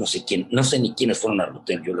hotel, no sé ni quiénes fueron al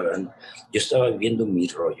hotel, yo estaba viviendo mi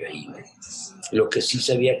rollo ahí, ¿no? Lo que sí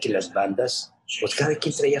sabía que las bandas, pues cada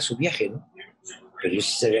quien traía su viaje, ¿no? Pero yo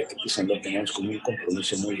sí sabía que Pisando teníamos como un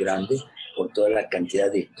compromiso muy grande por toda la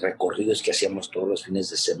cantidad de recorridos que hacíamos todos los fines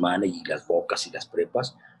de semana y las bocas y las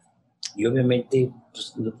prepas. Y obviamente,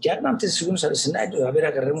 pues, ya antes de subirnos al escenario, a ver,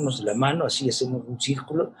 agarrémonos de la mano, así hacemos un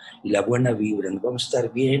círculo y la buena vibra, nos vamos a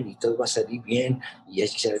estar bien y todo va a salir bien y hay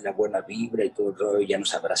que hacer la buena vibra y todo, ya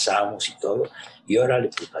nos abrazamos y todo. Y órale,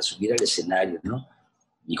 pues, para subir al escenario, ¿no?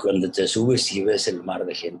 Y cuando te subes y ves el mar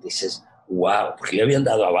de gente, dices, wow, porque yo había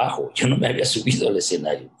andado abajo, yo no me había subido al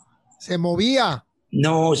escenario. Se movía.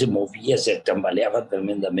 No, se movía, se tambaleaba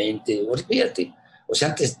tremendamente. Fíjate, o sea,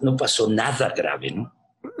 antes no pasó nada grave, ¿no?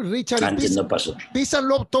 Richard, antes no pasó. Peace and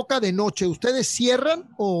Love toca de noche. ¿Ustedes cierran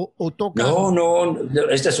o tocan? No,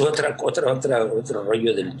 esta es otro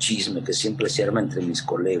rollo del chisme que siempre se arma entre mis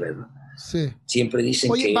colegas, ¿no? Sí. Siempre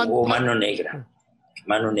dicen que hubo mano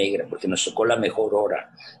negra, porque nos tocó la mejor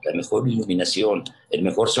hora, la mejor iluminación, el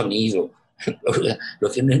mejor sonido.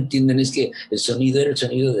 Lo que no entienden es que el sonido era el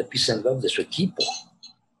sonido de Peace and Love, de su equipo,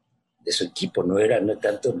 no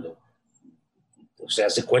tanto o sea,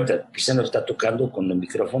 se cuenta, Peace and Love está tocando con los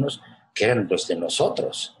micrófonos que eran los de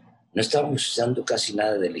nosotros. No estábamos usando casi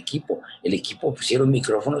nada del equipo. El equipo pusieron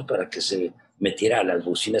micrófonos para que se metiera a las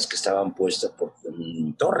bocinas que estaban puestas por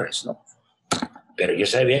torres, ¿no? Pero yo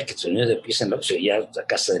sabía que el sonido de Peace and Love se oía a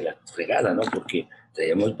casa de la fregada, ¿no? Porque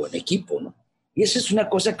traíamos buen equipo, ¿no? Y esa es una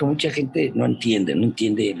cosa que mucha gente no entiende,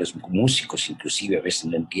 los músicos inclusive a veces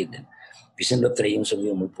no entienden. Peace and Love traía un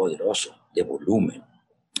sonido muy poderoso, de volumen.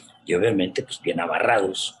 Y obviamente, pues bien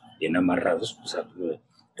amarrados, pues a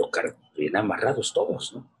tocar bien amarrados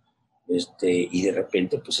todos, ¿no? Y de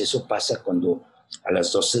repente, pues eso pasa cuando a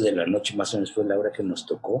las 12 de la noche más o menos fue la hora que nos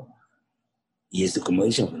tocó. Y como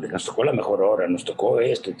dicen, nos tocó la mejor hora, nos tocó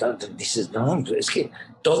esto y tal. Dices, no, es que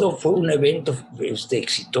todo fue un evento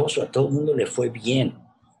exitoso, a todo el mundo le fue bien.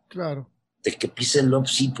 Claro. De que Peace and Love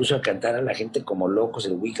sí puso a cantar a la gente como locos,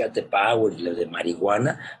 el We Got the Power y la de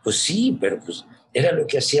marihuana, pues sí, pero pues era lo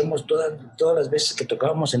que hacíamos todas las veces que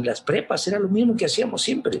tocábamos en las prepas, era lo mismo que hacíamos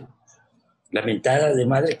siempre. La mentada de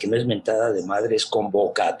madre, que no es mentada de madre, es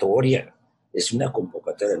convocatoria. Es una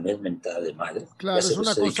convocatoria, no es mentada de madre. Claro, es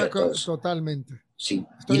una cosa totalmente. Sí,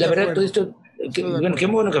 y la verdad, todo esto, bueno, qué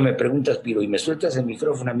bueno que me preguntas, Piro, y me sueltas el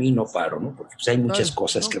micrófono, a mí no paro, ¿no? Porque pues, hay muchas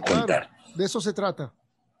cosas que contar. De eso se trata.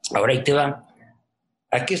 Ahora ahí te va.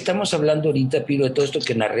 Aquí estamos hablando ahorita, Piro, de todo esto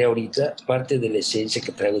que narré ahorita, parte de la esencia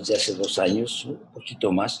que traigo desde hace 2 años, un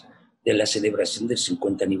poquito más, de la celebración del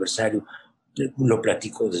 50 aniversario. Lo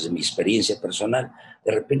platico desde mi experiencia personal.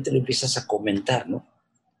 De repente lo empiezas a comentar, ¿no?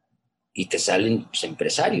 Y te salen pues,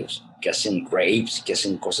 empresarios que hacen raves, que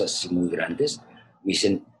hacen cosas así muy grandes. Me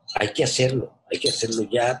dicen, hay que hacerlo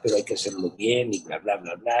ya, pero hay que hacerlo bien, y bla, bla,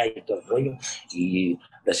 bla, bla, y todo el rollo. Y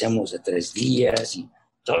lo hacemos de 3 días, y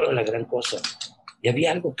toda la gran cosa. Y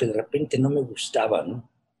había algo que de repente no me gustaba,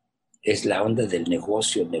 ¿no? Es la onda del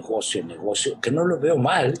negocio, que no lo veo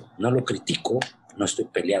mal, no lo critico, no estoy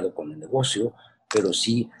peleado con el negocio, pero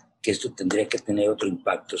sí que esto tendría que tener otro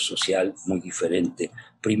impacto social muy diferente.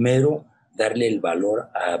 Primero, darle el valor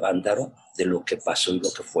a Avándaro de lo que pasó y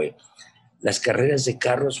lo que fue. Las carreras de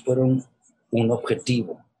carros fueron un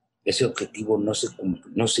objetivo. Ese objetivo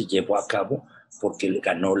no se llevó a cabo porque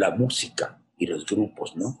ganó la música y los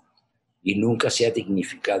grupos, ¿no? Y nunca se ha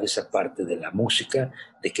dignificado esa parte de la música,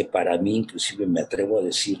 de que para mí, inclusive me atrevo a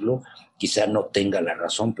decirlo, quizá no tenga la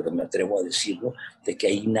razón, pero me atrevo a decirlo, de que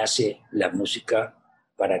ahí nace la música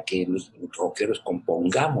para que los rockeros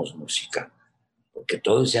compongamos música. porque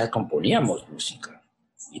todos ya componíamos música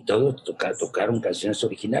y todos tocaron canciones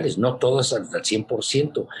originales, no todas al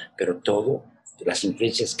 100%, pero todo, las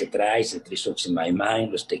influencias que traes, el Three Strokes in My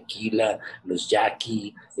Mind, los Tequila, los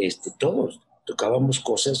Jackie, todos tocábamos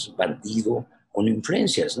cosas, Bandido, con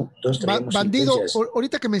influencias, ¿no? Todos traíamos Bandido, influencias.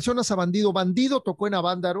 ahorita que mencionas a Bandido, ¿Bandido tocó en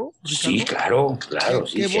Avándaro, Ricardo? Sí, claro, claro.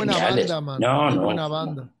 Qué Sí, buena geniales. banda, man. No, Qué no, buena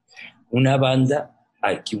banda. una banda,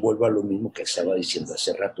 aquí vuelvo a lo mismo que estaba diciendo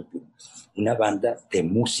hace rato, una banda de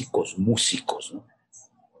músicos, ¿no?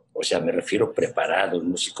 O sea, me refiero preparados,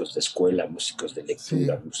 músicos de escuela, músicos de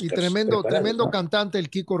lectura, Sí. músicos Y tremendo ¿no? cantante el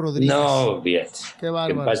Kiko Rodríguez. No, bien. Qué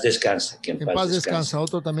bárbaro. En paz descansa. Que en paz descansa.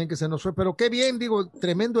 Otro también que se nos fue. Pero qué bien, digo,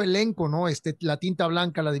 tremendo elenco, ¿no? La Tinta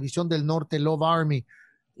Blanca, la División del Norte, Love Army.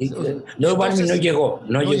 Love Army no llegó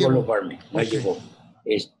Love Army, no llegó.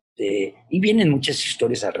 Y vienen muchas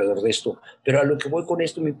historias alrededor de esto, pero a lo que voy con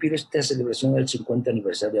esto, mi Piro, esta celebración del 50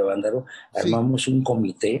 aniversario de Avándaro, armamos un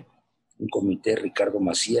comité, Ricardo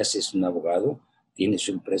Macías es un abogado, tiene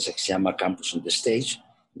su empresa que se llama Campus on the Stage,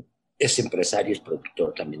 es empresario, es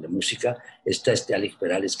productor también de música, está Alex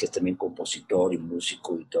Perales, que es también compositor y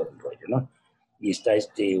músico y todo el rollo, ¿no? Y está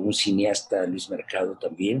un cineasta, Luis Mercado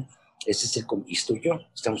también. Ese es y estoy yo,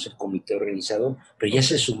 estamos el comité organizador, pero ya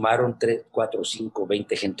se sumaron 3, 4, 5,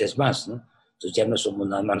 20 gentes más, ¿no? Entonces ya no somos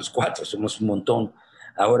nada más los 4, somos un montón.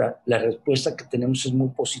 Ahora, la respuesta que tenemos es muy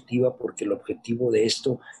positiva porque el objetivo de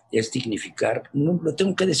esto es dignificar, no lo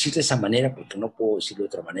tengo que decir de esa manera porque no puedo decirlo de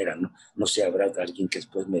otra manera, no sé, habrá alguien que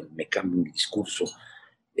después me cambie mi discurso,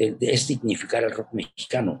 es dignificar al rock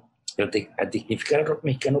mexicano. Al dignificar al rock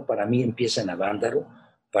mexicano para mí empieza en Avándaro,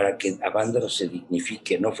 para que Avándaro se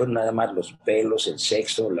dignifique, no fueron nada más los pelos, el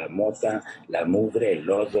sexo, la mota, la mugre, el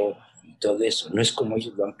lodo y todo eso, no es como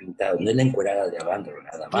ellos lo han pintado, no es la encuerada de Avándaro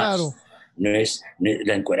nada más. Claro. No es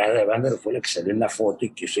la encuerada de Avándaro fue la que salió en la foto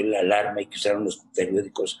y que usó la alarma y que usaron los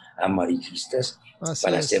periódicos amarillistas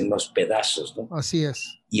para hacernos pedazos, ¿no? Así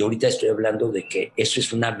es. Y ahorita estoy hablando de que eso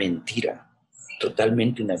es una mentira.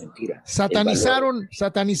 Totalmente una mentira.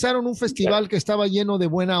 Satanizaron un festival que estaba lleno de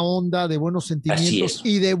buena onda, de buenos sentimientos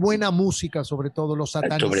y de buena música, sobre todo. Lo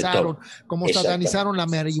satanizaron, como satanizaron la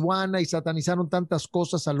marihuana y satanizaron tantas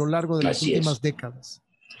cosas a lo largo de las últimas décadas.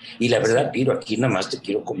 Y la verdad, Piro, aquí nada más te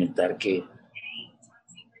quiero comentar que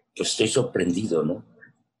estoy sorprendido, ¿no?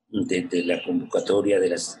 De la convocatoria de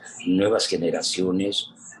las nuevas generaciones,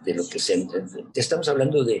 de lo que estamos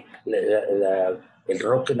hablando de el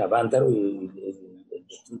rock en Avándaro y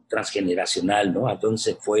transgeneracional, ¿no? A dónde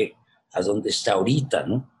se fue, a dónde está ahorita,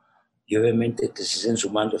 ¿no? Y obviamente que se estén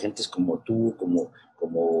sumando gentes como tú, como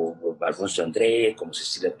Alfonso André, como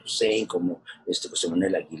Cecilia Toussaint, como José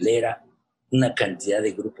Manuel Aguilera, una cantidad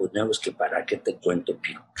de grupos nuevos que para qué te cuento,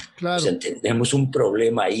 Piro. Claro. O sea, tenemos un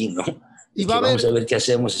problema ahí, ¿no? Y vamos a ver qué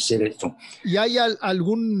hacemos hacer esto. ¿Y hay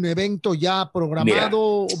algún evento ya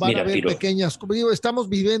programado? ¿Van a haber Piro, pequeñas? Como digo, estamos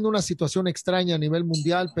viviendo una situación extraña a nivel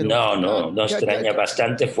mundial, pero... No extraña,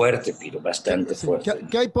 bastante fuerte, Piro, bastante fuerte.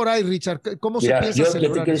 ¿Qué hay por ahí, Richard? ¿Cómo se piensa celebrar?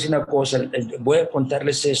 Yo te quiero decir una cosa, voy a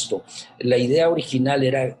contarles esto. La idea original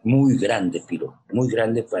era muy grande, Piro, muy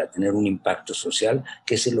grande para tener un impacto social,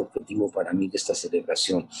 que es el objetivo para mí de esta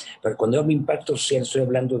celebración. Pero cuando hablo de impacto social, estoy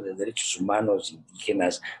hablando de derechos humanos,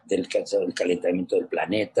 indígenas, del calentamiento del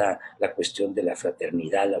planeta, la cuestión de la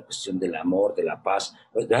fraternidad, la cuestión del amor, de la paz.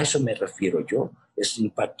 A eso me refiero yo, es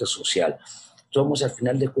impacto social. Somos al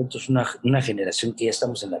final de cuentas una generación que ya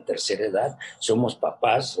estamos en la tercera edad, somos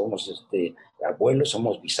papás, somos abuelos,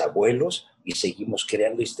 somos bisabuelos y seguimos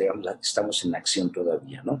creando y estamos en acción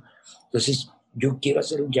todavía, ¿no? Entonces, yo quiero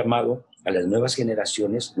hacer un llamado a las nuevas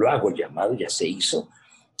generaciones, lo hago el llamado, ya se hizo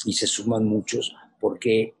y se suman muchos,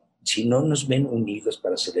 porque si no nos ven unidos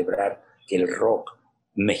para celebrar que el rock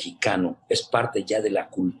mexicano es parte ya de la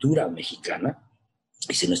cultura mexicana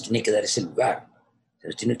y se nos tiene que dar ese lugar, se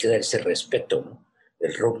nos tiene que dar ese respeto, ¿no?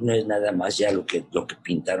 El rock no es nada más ya lo que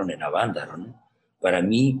pintaron en Avándaro, ¿no? Para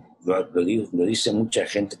mí, lo dice mucha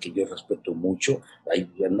gente que yo respeto mucho, hay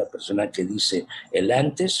una persona que dice,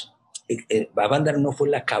 Avándaro no fue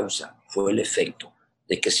la causa, fue el efecto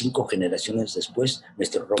de que 5 generaciones después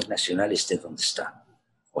nuestro rock nacional esté donde está.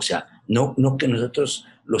 O sea, no que nosotros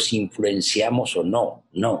los influenciamos o no,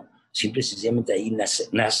 simple y sencillamente ahí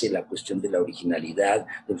nace la cuestión de la originalidad,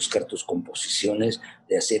 de buscar tus composiciones,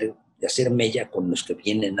 de hacer mella con los que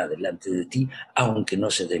vienen adelante de ti, aunque no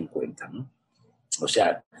se den cuenta, ¿no? O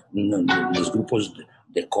sea, los grupos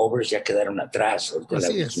de covers ya quedaron atrás, ahorita la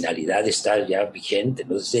originalidad está ya vigente,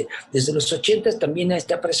 ¿no? Desde los 80 también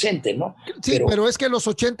está presente, ¿no? Sí, pero es que los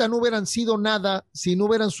 80 no hubieran sido nada si no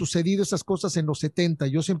hubieran sucedido esas cosas en los 70,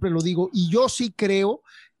 yo siempre lo digo, y yo sí creo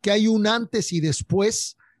que hay un antes y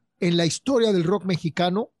después en la historia del rock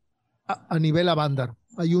mexicano a nivel Avándaro.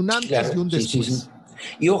 Hay un antes Claro, y un después. sí.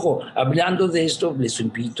 Y ojo, hablando de esto, les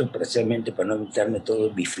invito precisamente para no evitarme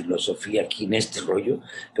toda mi filosofía aquí en este rollo,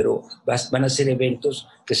 pero van a ser eventos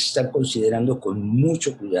que se están considerando con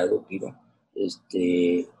mucho cuidado, Piro.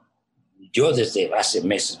 Yo desde hace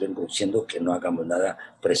meses vengo diciendo que no hagamos nada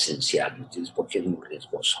presencial, ¿entiendes? Porque es muy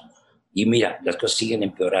riesgoso. Y mira, las cosas siguen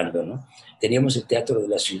empeorando, ¿no? Teníamos el Teatro de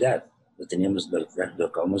la Ciudad, lo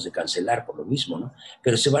acabamos de cancelar por lo mismo, ¿no?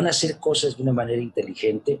 Pero se van a hacer cosas de una manera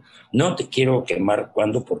inteligente. No te quiero quemar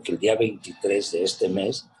cuándo, porque el día 23 de este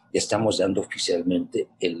mes ya estamos dando oficialmente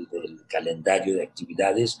el calendario de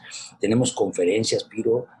actividades. Tenemos conferencias,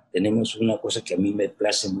 Piro, tenemos una cosa que a mí me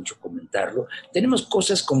place mucho comentarlo. Tenemos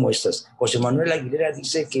cosas como estas. José Manuel Aguilera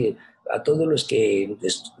dice que a todos los que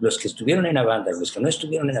estuvieron en Avándaro, los que no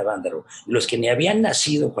estuvieron en Avándaro, y los que ni habían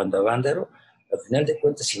nacido cuando Avándaro, al final de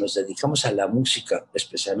cuentas, si nos dedicamos a la música,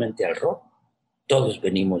 especialmente al rock, todos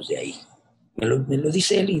venimos de ahí. Me lo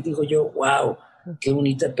dice él y digo yo, wow, qué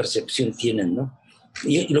bonita percepción tienen, ¿no?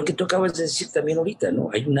 Y lo que tú acabas de decir también ahorita, ¿no?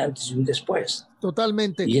 Hay un antes y un después.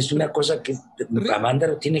 Totalmente. Y es una cosa que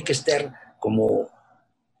Avándaro tiene que estar como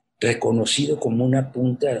reconocido como una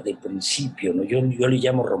punta de principio, ¿no? Yo le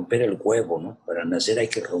llamo romper el huevo, ¿no? Para nacer hay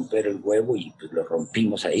que romper el huevo y pues lo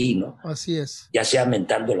rompimos ahí, ¿no? Así es. Ya sea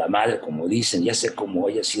mentando la madre, como dicen, ya sea como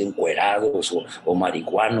haya sido encuerados o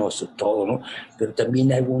marihuanos o todo, ¿no? Pero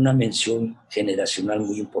también hay una mención generacional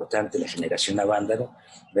muy importante, la generación Avándaro,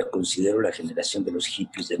 la considero la generación de los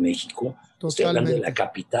hippies de México. Totalmente. Estoy hablando de la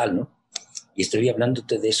capital, ¿no? Y estoy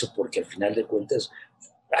hablándote de eso porque al final de cuentas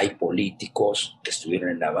hay políticos que estuvieron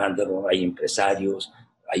en Avándaro, hay empresarios,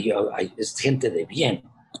 es gente de bien.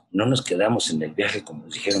 No nos quedamos en el viaje como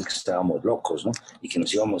nos dijeron que estábamos locos, ¿no? Y que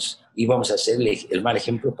nos íbamos a hacer el mal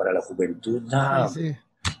ejemplo para la juventud. No, sí.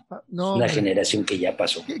 No, una generación que ya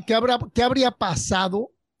pasó. ¿Qué habría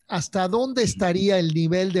pasado? ¿Hasta dónde estaría el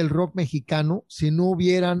nivel del rock mexicano si no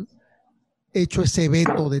hubieran hecho ese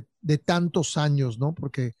veto de tantos años, ¿no?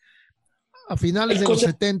 Porque a finales de los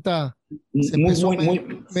 70 se empezó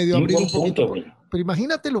medio a abrir un poquito. Pero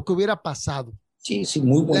imagínate lo que hubiera pasado. Sí,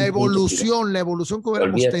 muy buen la evolución que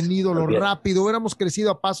hubiéramos tenido, lo rápido, hubiéramos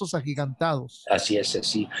crecido a pasos agigantados. Así es,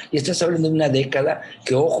 así. Y estás hablando de una década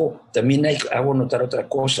que, ojo, también hago notar otra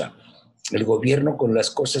cosa. El gobierno con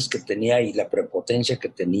las cosas que tenía y la prepotencia que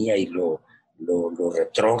tenía y lo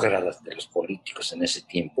retrógradas de los políticos en ese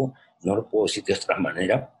tiempo, no lo puedo decir de otra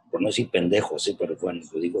manera, por no decir pendejos, pero bueno,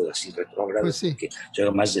 lo digo así, retrógradas, pues sí, porque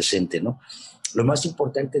soy más decente, ¿no? Lo más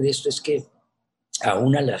importante de esto es que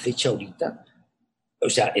aún a la fecha ahorita, o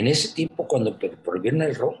sea, en ese tiempo cuando prohibieron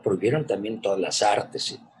el rock, prohibieron también todas las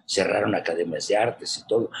artes, cerraron academias de artes y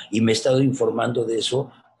todo, y me he estado informando de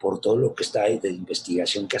eso por todo lo que está ahí de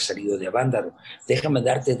investigación que ha salido de Avándaro. Déjame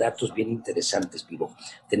darte datos bien interesantes, Piro.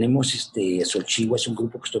 Tenemos Solchigua, es un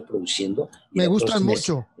grupo que estoy produciendo. Me gustan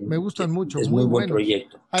mucho. Es muy buen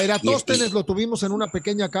proyecto. A Eratóstenes lo tuvimos en una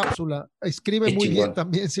pequeña cápsula. Escribe muy bien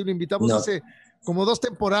también. Si lo invitamos hace como 2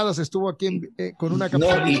 temporadas estuvo aquí con una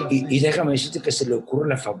cápsula. Y déjame decirte que se le ocurre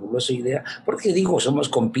la fabulosa idea, porque digo, somos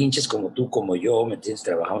compinches como tú, como yo, ¿me entiendes?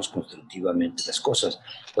 Trabajamos constructivamente las cosas.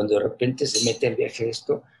 Cuando de repente se mete al viaje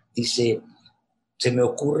esto, dice, se me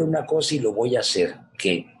ocurre una cosa y lo voy a hacer,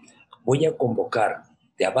 que voy a convocar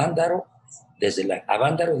de Avándaro desde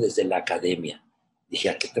la academia. Dije,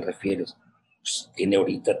 ¿a qué te refieres? Pues, tiene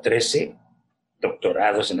ahorita 13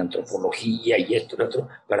 doctorados en antropología y esto y otro,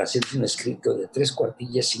 para hacer un escrito de 3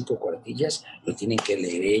 cuartillas, 5 cuartillas, lo tienen que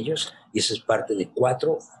leer ellos, y eso es parte de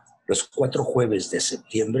los 4 jueves de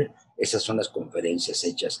septiembre, esas son las conferencias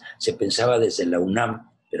hechas. Se pensaba desde la UNAM,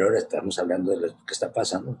 pero ahora estamos hablando de lo que está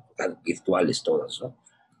pasando, virtuales todas, ¿no?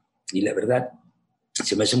 Y la verdad,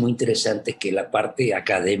 se me hace muy interesante que la parte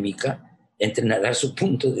académica entren a dar su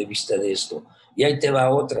punto de vista de esto. Y ahí te va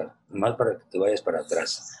otra, más para que te vayas para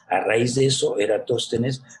atrás. A raíz de eso,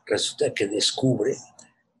 Eratóstenes resulta que descubre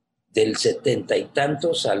del 70 y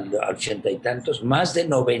tantos al 80 y tantos, más de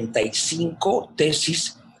 95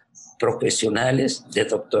 tesis profesionales de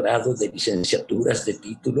doctorado, de licenciaturas, de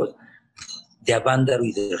títulos, de Avándaro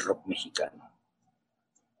y del rock mexicano.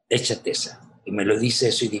 Échate esa. Y me lo dice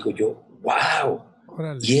eso y digo yo, wow.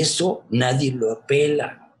 Órale. Y eso nadie lo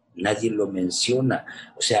apela, nadie lo menciona.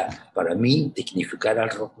 O sea, para mí, dignificar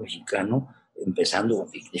al rock mexicano, empezando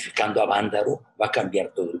dignificando a Avándaro, va a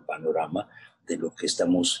cambiar todo el panorama de lo que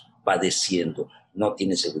estamos padeciendo. No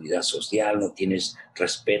tienes seguridad social, no tienes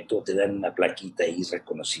respeto, te dan una plaquita y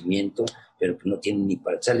reconocimiento, pero no tienen ni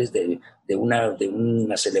para... Sales de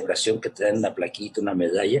una celebración que te dan una plaquita, una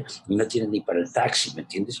medalla, y no tienes ni para el taxi, ¿me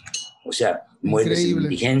entiendes? O sea, mueres en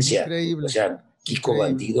indigencia. Increíble. O sea, Kiko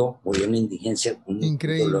Increíble. Bandido murió en indigencia con un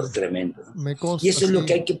Increíble. dolor tremendo, ¿no? Me consta, Y eso es lo sí.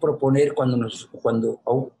 que hay que proponer cuando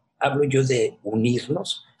hablo yo de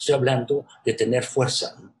unirnos, estoy hablando de tener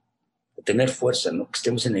fuerza, ¿no? De tener fuerza, ¿no? Que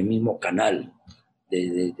estemos en el mismo canal,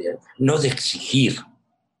 no de exigir,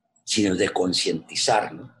 sino de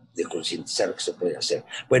concientizar, ¿no? De concientizar lo que se puede hacer.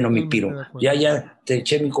 Bueno, mi Totalmente Piro, de acuerdo. ya te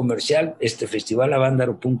eché mi comercial,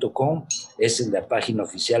 festivalavandaro.com, es la página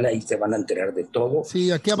oficial, ahí te van a enterar de todo.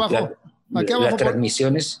 Sí, aquí abajo. Las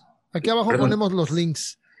transmisiones, Aquí abajo perdón, ponemos los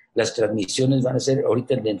links. las transmisiones van a ser,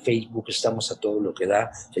 ahorita en Facebook estamos a todo lo que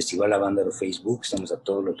da, Festival Avándaro Facebook, estamos a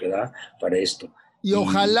todo lo que da para esto. Y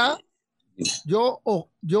ojalá, yo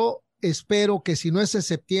espero que si no es en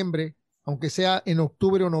septiembre, aunque sea en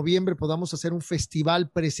octubre o noviembre, podamos hacer un festival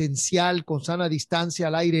presencial con sana distancia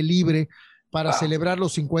al aire libre para celebrar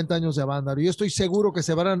los 50 años de Avándaro. Yo estoy seguro que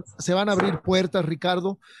se van a abrir puertas,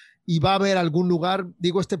 Ricardo, y va a haber algún lugar,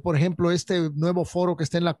 digo por ejemplo, este nuevo foro que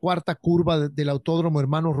está en la cuarta curva del Autódromo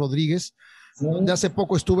Hermanos Rodríguez, donde hace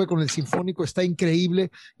poco estuve con el Sinfónico, está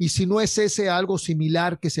increíble, y si no es algo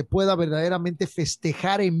similar, que se pueda verdaderamente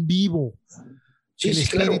festejar en vivo el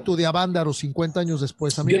espíritu de Avándaro 50 años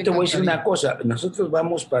después. A mí yo te voy a decir una cosa, nosotros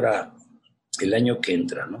vamos para el año que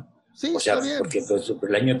entra, ¿no? Sí, o sea, está bien. Porque pues,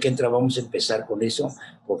 el año que entra vamos a empezar con eso,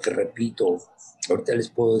 porque repito, ahorita les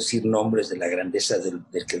puedo decir nombres de la grandeza de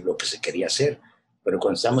lo que se quería hacer, pero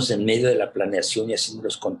cuando estamos en medio de la planeación y haciendo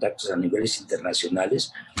los contactos a niveles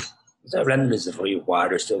internacionales, estoy hablándoles de Roy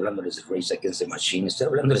Water, estoy hablándoles de Rage Against the Machine, estoy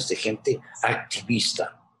hablándoles de gente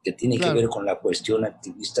activista, que tiene que ver con la cuestión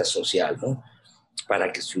activista social, ¿no?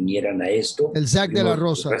 Para que se unieran a esto. El Zac de la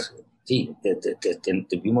Rosa. Sí,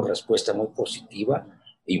 tuvimos respuesta muy positiva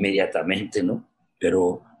inmediatamente, ¿no?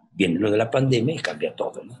 Pero viene lo de la pandemia y cambia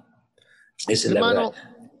todo, ¿no? Esa es la verdad.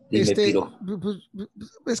 Dime, Piro.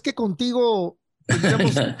 Es que contigo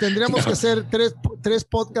tendríamos que hacer tres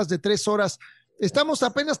podcasts de 3 horas. Estamos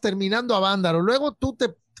apenas terminando Avándaro. Luego tú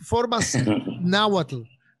te formas Náhuatl.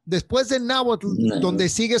 Después de Náhuatl, donde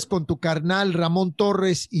sigues con tu carnal Ramón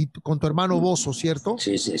Torres y con tu hermano Bozo, ¿cierto?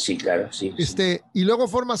 Sí, claro, sí. Y luego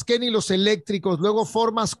formas Kenny Los Eléctricos, luego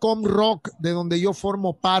formas Com Rock, de donde yo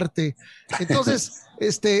formo parte. Entonces,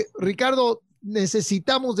 Ricardo,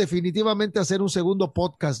 necesitamos definitivamente hacer un segundo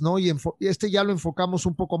podcast, ¿no? Y ya lo enfocamos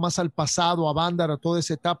un poco más al pasado, a Avándaro, a toda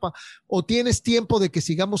esa etapa. ¿O tienes tiempo de que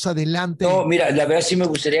sigamos adelante? No, mira, la verdad sí me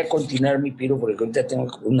gustaría continuar, mi Piro, porque ahorita tengo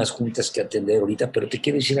unas juntas que atender ahorita, pero te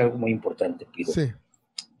quiero decir algo muy importante, Piro. Sí.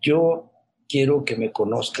 Yo quiero que me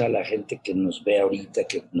conozca la gente que nos ve ahorita,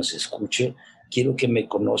 que nos escuche. Quiero que me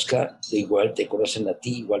conozca, igual te conocen a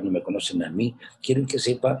ti, igual no me conocen a mí. Quiero que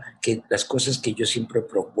sepa que las cosas que yo siempre he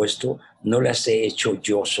propuesto no las he hecho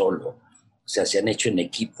yo solo. O sea, se han hecho en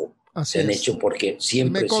equipo. Así se han hecho porque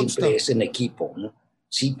siempre es en equipo, ¿no?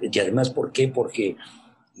 Sí, y además, ¿por qué? Porque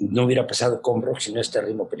no hubiera pasado con Rock si no está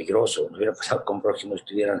Ritmo Peligroso, no hubiera pasado con Rock si no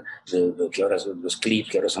estuvieran lo que ahora son los clips,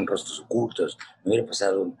 que ahora son Rostros Ocultos, no hubiera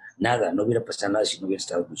pasado nada, no hubiera pasado nada si no hubiera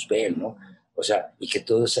estado Luzbel, ¿no? O sea, y que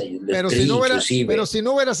todos ahí, pero si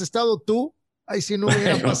no hubieras estado tú, ahí sí no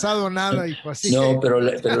hubiera pasado nada, hijo, así. No, pero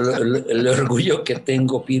el orgullo que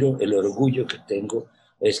tengo, Piro, el orgullo que tengo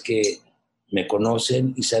es que me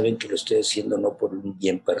conocen y saben que lo estoy haciendo no por un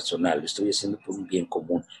bien personal, lo estoy haciendo por un bien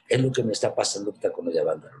común. Es lo que me está pasando ahorita con lo de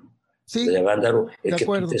Avándaro, ¿no? Sí, lo de Avándaro, el que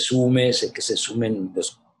tú te sumes, el que se sumen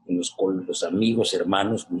los amigos,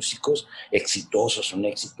 hermanos, músicos, exitosos o no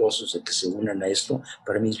exitosos, el que se unan a esto,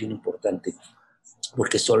 para mí es bien importante.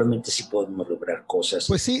 Porque solamente sí podemos lograr cosas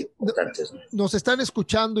importantes, ¿no? Nos están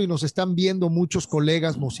escuchando y nos están viendo muchos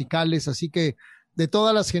colegas musicales, así que de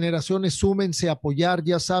todas las generaciones, súmense a apoyar,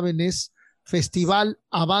 ya saben, es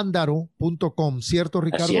festivalavandaro.com, ¿cierto,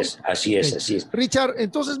 Ricardo? Así es. Richard,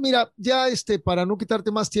 entonces mira, ya para no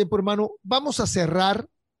quitarte más tiempo, hermano, vamos a cerrar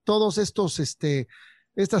todos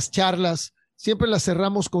estas charlas, siempre las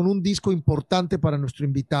cerramos con un disco importante para nuestro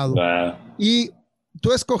invitado. Y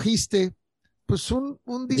tú escogiste pues un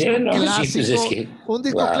disco clásico, un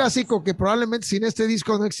disco clásico que probablemente sin este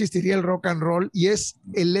disco no existiría el rock and roll, y es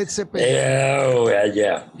el Led Zeppelin.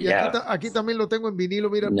 Y aquí también lo tengo en vinilo,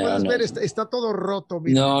 mira, puedes ver, está todo roto.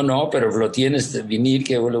 Mira. No, pero lo tienes de vinil,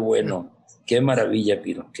 qué bueno. Qué maravilla,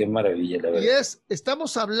 Piro, qué maravilla, la verdad. Y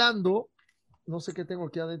estamos hablando, no sé qué tengo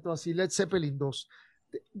aquí adentro, así, Led Zeppelin 2.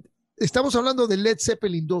 Estamos hablando de Led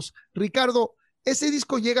Zeppelin 2. Ricardo, ese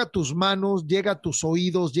disco llega a tus manos, llega a tus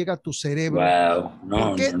oídos, llega a tu cerebro.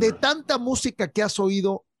 ¿Por qué, de tanta música que has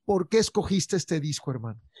oído, por qué escogiste este disco,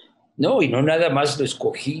 hermano? No, y no nada más lo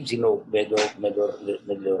escogí, sino me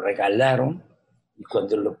lo regalaron, y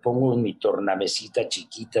cuando lo pongo en mi tornamesita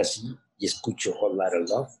chiquita así, y escucho Whole Lotta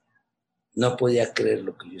Love, no podía creer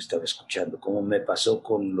lo que yo estaba escuchando, como me pasó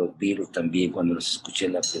con los Beatles también cuando los escuché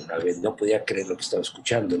la primera vez, no podía creer lo que estaba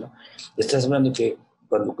escuchando, ¿no? Estás hablando que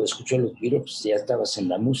cuando escuché los Beatles pues ya estabas en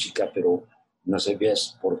la música, pero no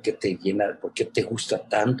sabías por qué te llena, por qué te gusta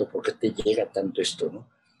tanto, por qué te llega tanto esto, ¿no?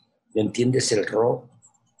 Entiendes el rock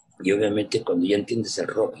y obviamente cuando ya entiendes el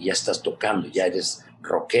rock, ya estás tocando, ya eres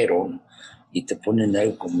rockero, ¿no? Y te ponen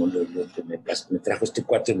algo como lo que me trajo este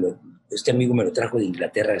cuate, este amigo me lo trajo de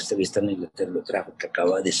Inglaterra, esta vez está en Inglaterra, lo trajo, que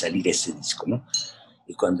acaba de salir ese disco, ¿no?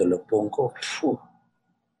 Y cuando lo pongo,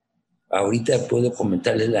 ahorita puedo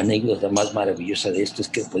comentarles la anécdota más maravillosa de esto, es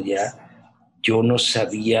que yo no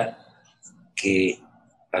sabía que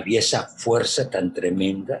había esa fuerza tan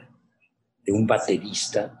tremenda de un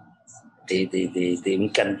baterista, de un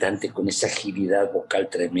cantante con esa agilidad vocal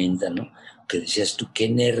tremenda, ¿no? Que decías tú, qué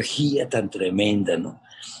energía tan tremenda, ¿no?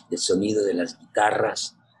 El sonido de las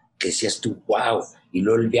guitarras, que decías tú, wow. Y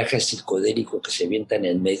luego el viaje psicodélico que se avienta en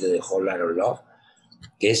el medio de Whole Lotta Love,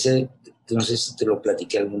 que ese, no sé si te lo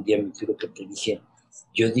platiqué algún día, me creo que te dije,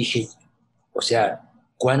 yo dije, o sea,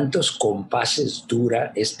 ¿cuántos compases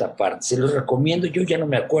dura esta parte? Se los recomiendo, yo ya no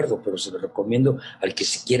me acuerdo, pero se los recomiendo al que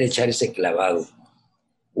se quiere echar ese clavado.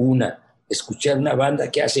 Escuchar una banda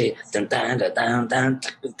que hace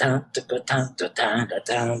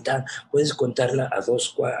puedes contarla a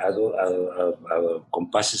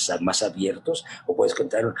compases más abiertos o puedes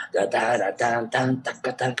contar lo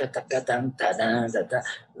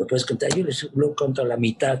puedes contar, yo lo conto a la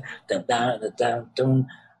mitad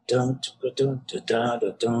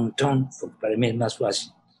porque para mí es más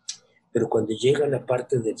fácil, pero cuando llega la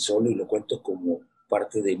parte del solo y lo cuento como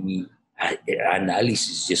parte de mi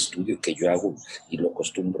análisis y estudio que yo hago y lo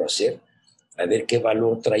acostumbro a hacer, a ver qué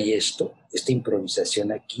valor trae esta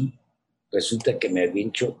improvisación aquí. Resulta que me había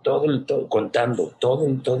hecho contando toda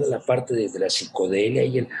la parte de la psicodelia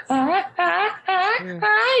y y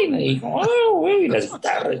las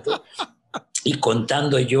guitarras y todo. Y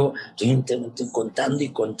contando yo, contando y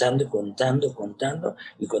contando y contando,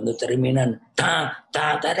 y cuando terminan,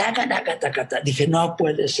 dije, no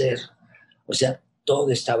puede ser. O sea,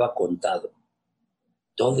 todo estaba contado,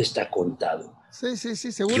 todo está contado. Sí, Y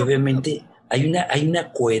seguro. obviamente hay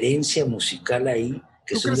una coherencia musical ahí,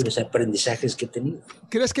 que son de los aprendizajes que he tenido.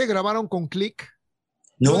 ¿Crees que grabaron con Click?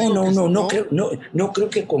 No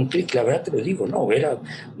creo que con Click, la verdad te lo digo, no,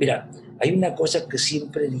 mira, hay una cosa que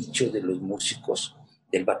siempre he dicho de los músicos,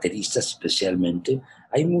 del baterista especialmente,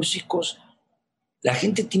 hay músicos, la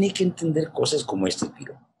gente tiene que entender cosas como este,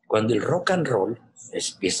 Piro. Cuando el rock and roll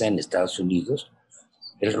empieza en Estados Unidos,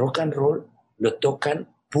 el rock and roll lo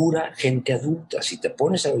tocan pura gente adulta. Si te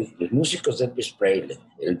pones a ver los músicos de Elvis Presley,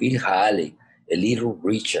 el Bill Haley, el Little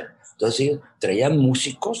Richard, entonces ellos traían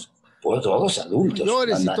músicos pues todos adultos.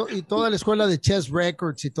 Y toda la escuela de Chess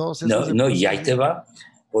Records y todos esos. No, y ahí te va.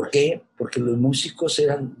 ¿Por qué? Porque los músicos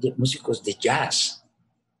eran músicos de jazz.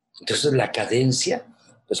 Entonces la cadencia,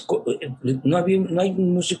 pues no hay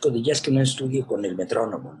un músico de jazz que no estudie con el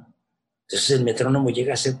metrónomo. Entonces el metrónomo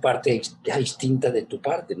llega a ser parte ya distinta de tu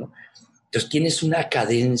parte, ¿no? Entonces tienes una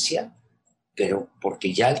cadencia, pero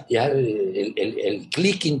porque ya el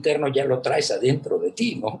clic interno ya lo traes adentro de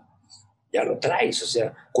ti, ¿no? Ya lo traes, o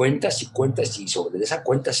sea, cuentas y sobre esa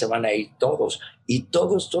cuenta se van a ir todos. Y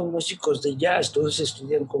todos son músicos de jazz, todos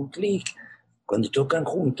estudian con click. Cuando tocan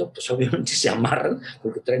juntos, pues obviamente se amarran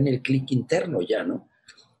porque traen el click interno ya, ¿no?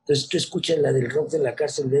 Entonces tú escuchas la del rock de la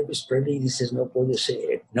cárcel de Elvis Presley y dices, no puede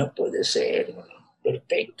ser,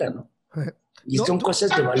 perfecta, ¿no? Y son cosas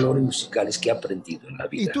de valores musicales que he aprendido en la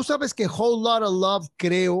vida. Y tú sabes que Whole Lotta Love,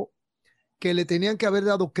 creo que le tenían que haber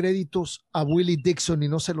dado créditos a Willie Dixon y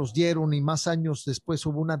no se los dieron, y más años después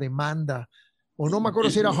hubo una demanda, o no me acuerdo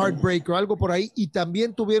si era Heartbreaker o algo por ahí, y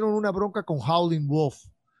también tuvieron una bronca con Howlin' Wolf.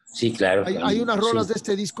 Sí, claro. Hay unas rolas de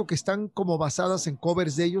este disco que están como basadas en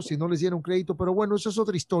covers de ellos y no les dieron crédito, pero bueno, eso es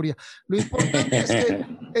otra historia. Lo importante es que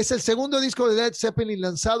es el segundo disco de Led Zeppelin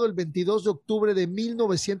lanzado el 22 de octubre de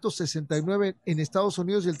 1969 en Estados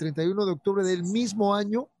Unidos y el 31 de octubre del mismo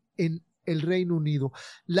año en el Reino Unido.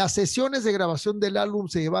 Las sesiones de grabación del álbum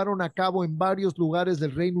se llevaron a cabo en varios lugares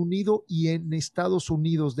del Reino Unido y en Estados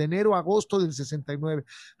Unidos, de enero a agosto del 69.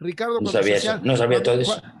 Ricardo, no sabía todo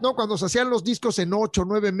eso. Cuando se hacían los discos en 8 o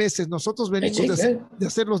 9 meses, nosotros venimos de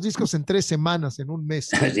hacer los discos en 3 semanas, en un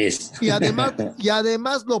mes. Así es. Y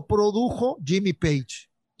además lo produjo Jimmy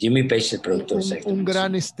Page. Jimmy Page, el productor. Un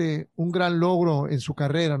gran logro en su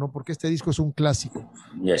carrera, ¿no? Porque este disco es un clásico.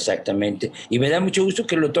 Exactamente. Y me da mucho gusto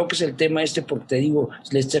que lo toques el tema porque te digo,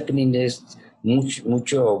 Led Zeppelin es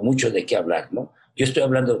mucho de qué hablar, ¿no? Yo estoy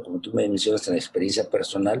hablando, como tú me mencionas, en la experiencia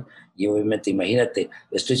personal, y obviamente, imagínate,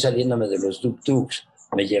 estoy saliéndome de los Duk Duks,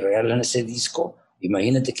 me regalan ese disco.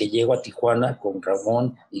 Imagínate que llego a Tijuana con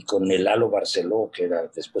Ramón y con el Lalo Barceló, que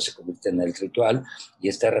después se convierte en El Ritual, y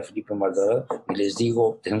está Felipe Maldonado, y les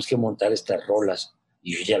digo, tenemos que montar estas rolas.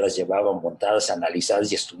 Y yo ya las llevaba montadas,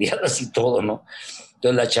 analizadas y estudiadas y todo, ¿no?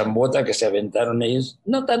 Entonces la chambota que se aventaron ellos,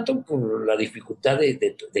 no tanto por la dificultad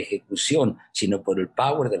de ejecución, sino por el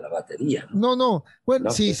power de la batería, ¿no? No. Bueno,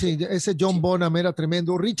 ¿No? sí, ese John Bonham era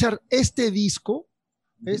tremendo. Richard, este disco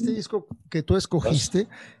que tú escogiste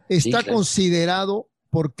está claro, considerado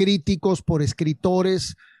por críticos, por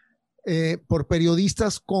escritores, por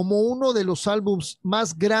periodistas como uno de los álbumes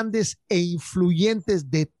más grandes e influyentes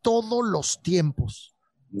de todos los tiempos.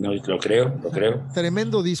 No, lo creo.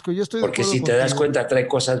 Tremendo disco, yo estoy de Porque acuerdo si te contigo. das cuenta, trae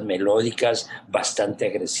cosas melódicas, bastante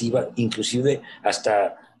agresivas, inclusive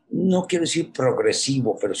hasta, no quiero decir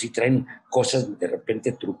progresivo, pero sí traen cosas de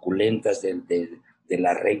repente truculentas del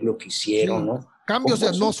arreglo que hicieron, ¿no? Cambios de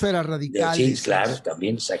atmósfera radicales. Sí, claro,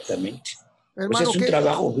 también, exactamente. Hermano, pues es un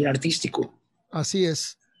trabajo bien artístico. Así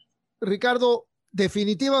es. Ricardo,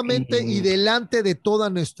 definitivamente y delante de toda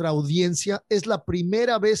nuestra audiencia, es la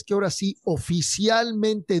primera vez que ahora sí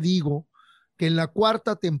oficialmente digo que en la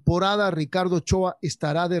cuarta temporada Ricardo Ochoa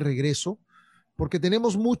estará de regreso, porque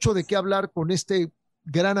tenemos mucho de qué hablar con este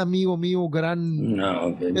gran amigo mío,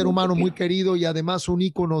 ser humano muy querido y además un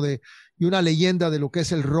ícono y una leyenda de lo que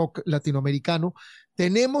es el rock latinoamericano.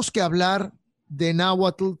 Tenemos que hablar de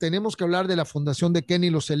Nahuatl, tenemos que hablar de la fundación de Kenny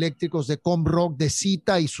Los Eléctricos, de Com Rock, de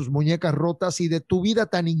Cita y sus muñecas rotas y de tu vida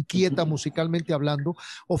tan inquieta musicalmente hablando.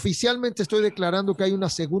 Oficialmente estoy declarando que hay una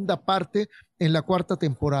segunda parte en la cuarta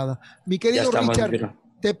temporada. Mi querido Richard,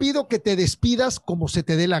 te pido que te despidas como se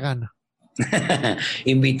te dé la gana.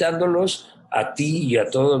 Invitándolos a ti y a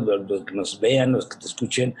todos los que nos vean, los que te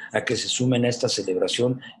escuchen, a que se sumen a esta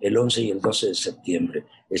celebración el 11 y el 12 de septiembre.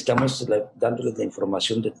 Estamos dándoles la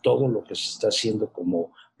información de todo lo que se está haciendo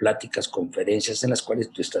como pláticas, conferencias en las cuales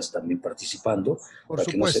tú estás también participando, para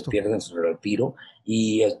que no se pierdan sobre el Piro.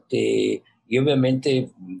 Y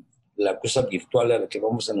obviamente la cosa virtual a la que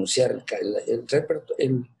vamos a anunciar,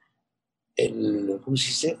 ¿cómo se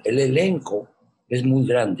dice? El elenco es muy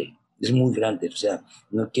grande. Es muy grande, o sea,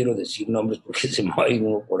 no quiero decir nombres porque se me va a ir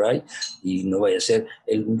uno por ahí y no vaya a ser.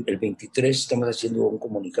 El 23 estamos haciendo un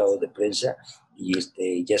comunicado de prensa y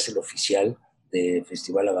ya es el oficial de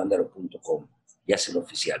festivalavándaro.com, ya es el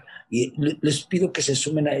oficial. Y les pido que se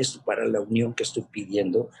sumen a esto para la unión que estoy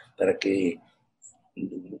pidiendo, para que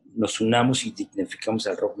nos unamos y dignificamos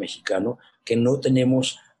al rock mexicano, que no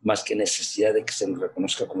tenemos más que necesidad de que se nos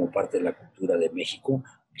reconozca como parte de la cultura de México,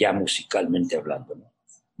 ya musicalmente hablando, ¿no?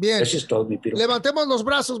 Bien. Eso es todo, mi Piro. Levantemos los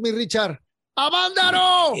brazos, mi Richard.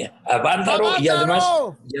 ¡Avándaro! ¡Avándaro! Y además,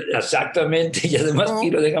 exactamente, y además,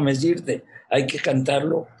 Piro, déjame decirte, hay que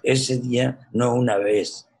cantarlo ese día, no una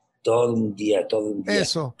vez, todo un día.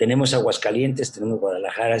 Eso. Tenemos Aguascalientes, tenemos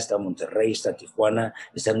Guadalajara, está Monterrey, está Tijuana,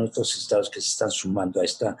 están otros estados que se están sumando a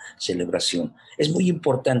esta celebración. Es muy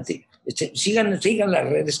importante. Sigan las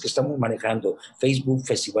redes que estamos manejando, Facebook,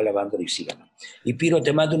 Festival Avándaro, y síganlo. Y Piro,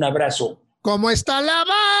 te mando un abrazo. ¿Cómo está la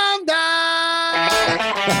banda?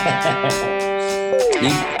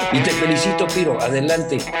 y te felicito, Piro.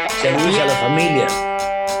 Adelante. Saludos a la familia.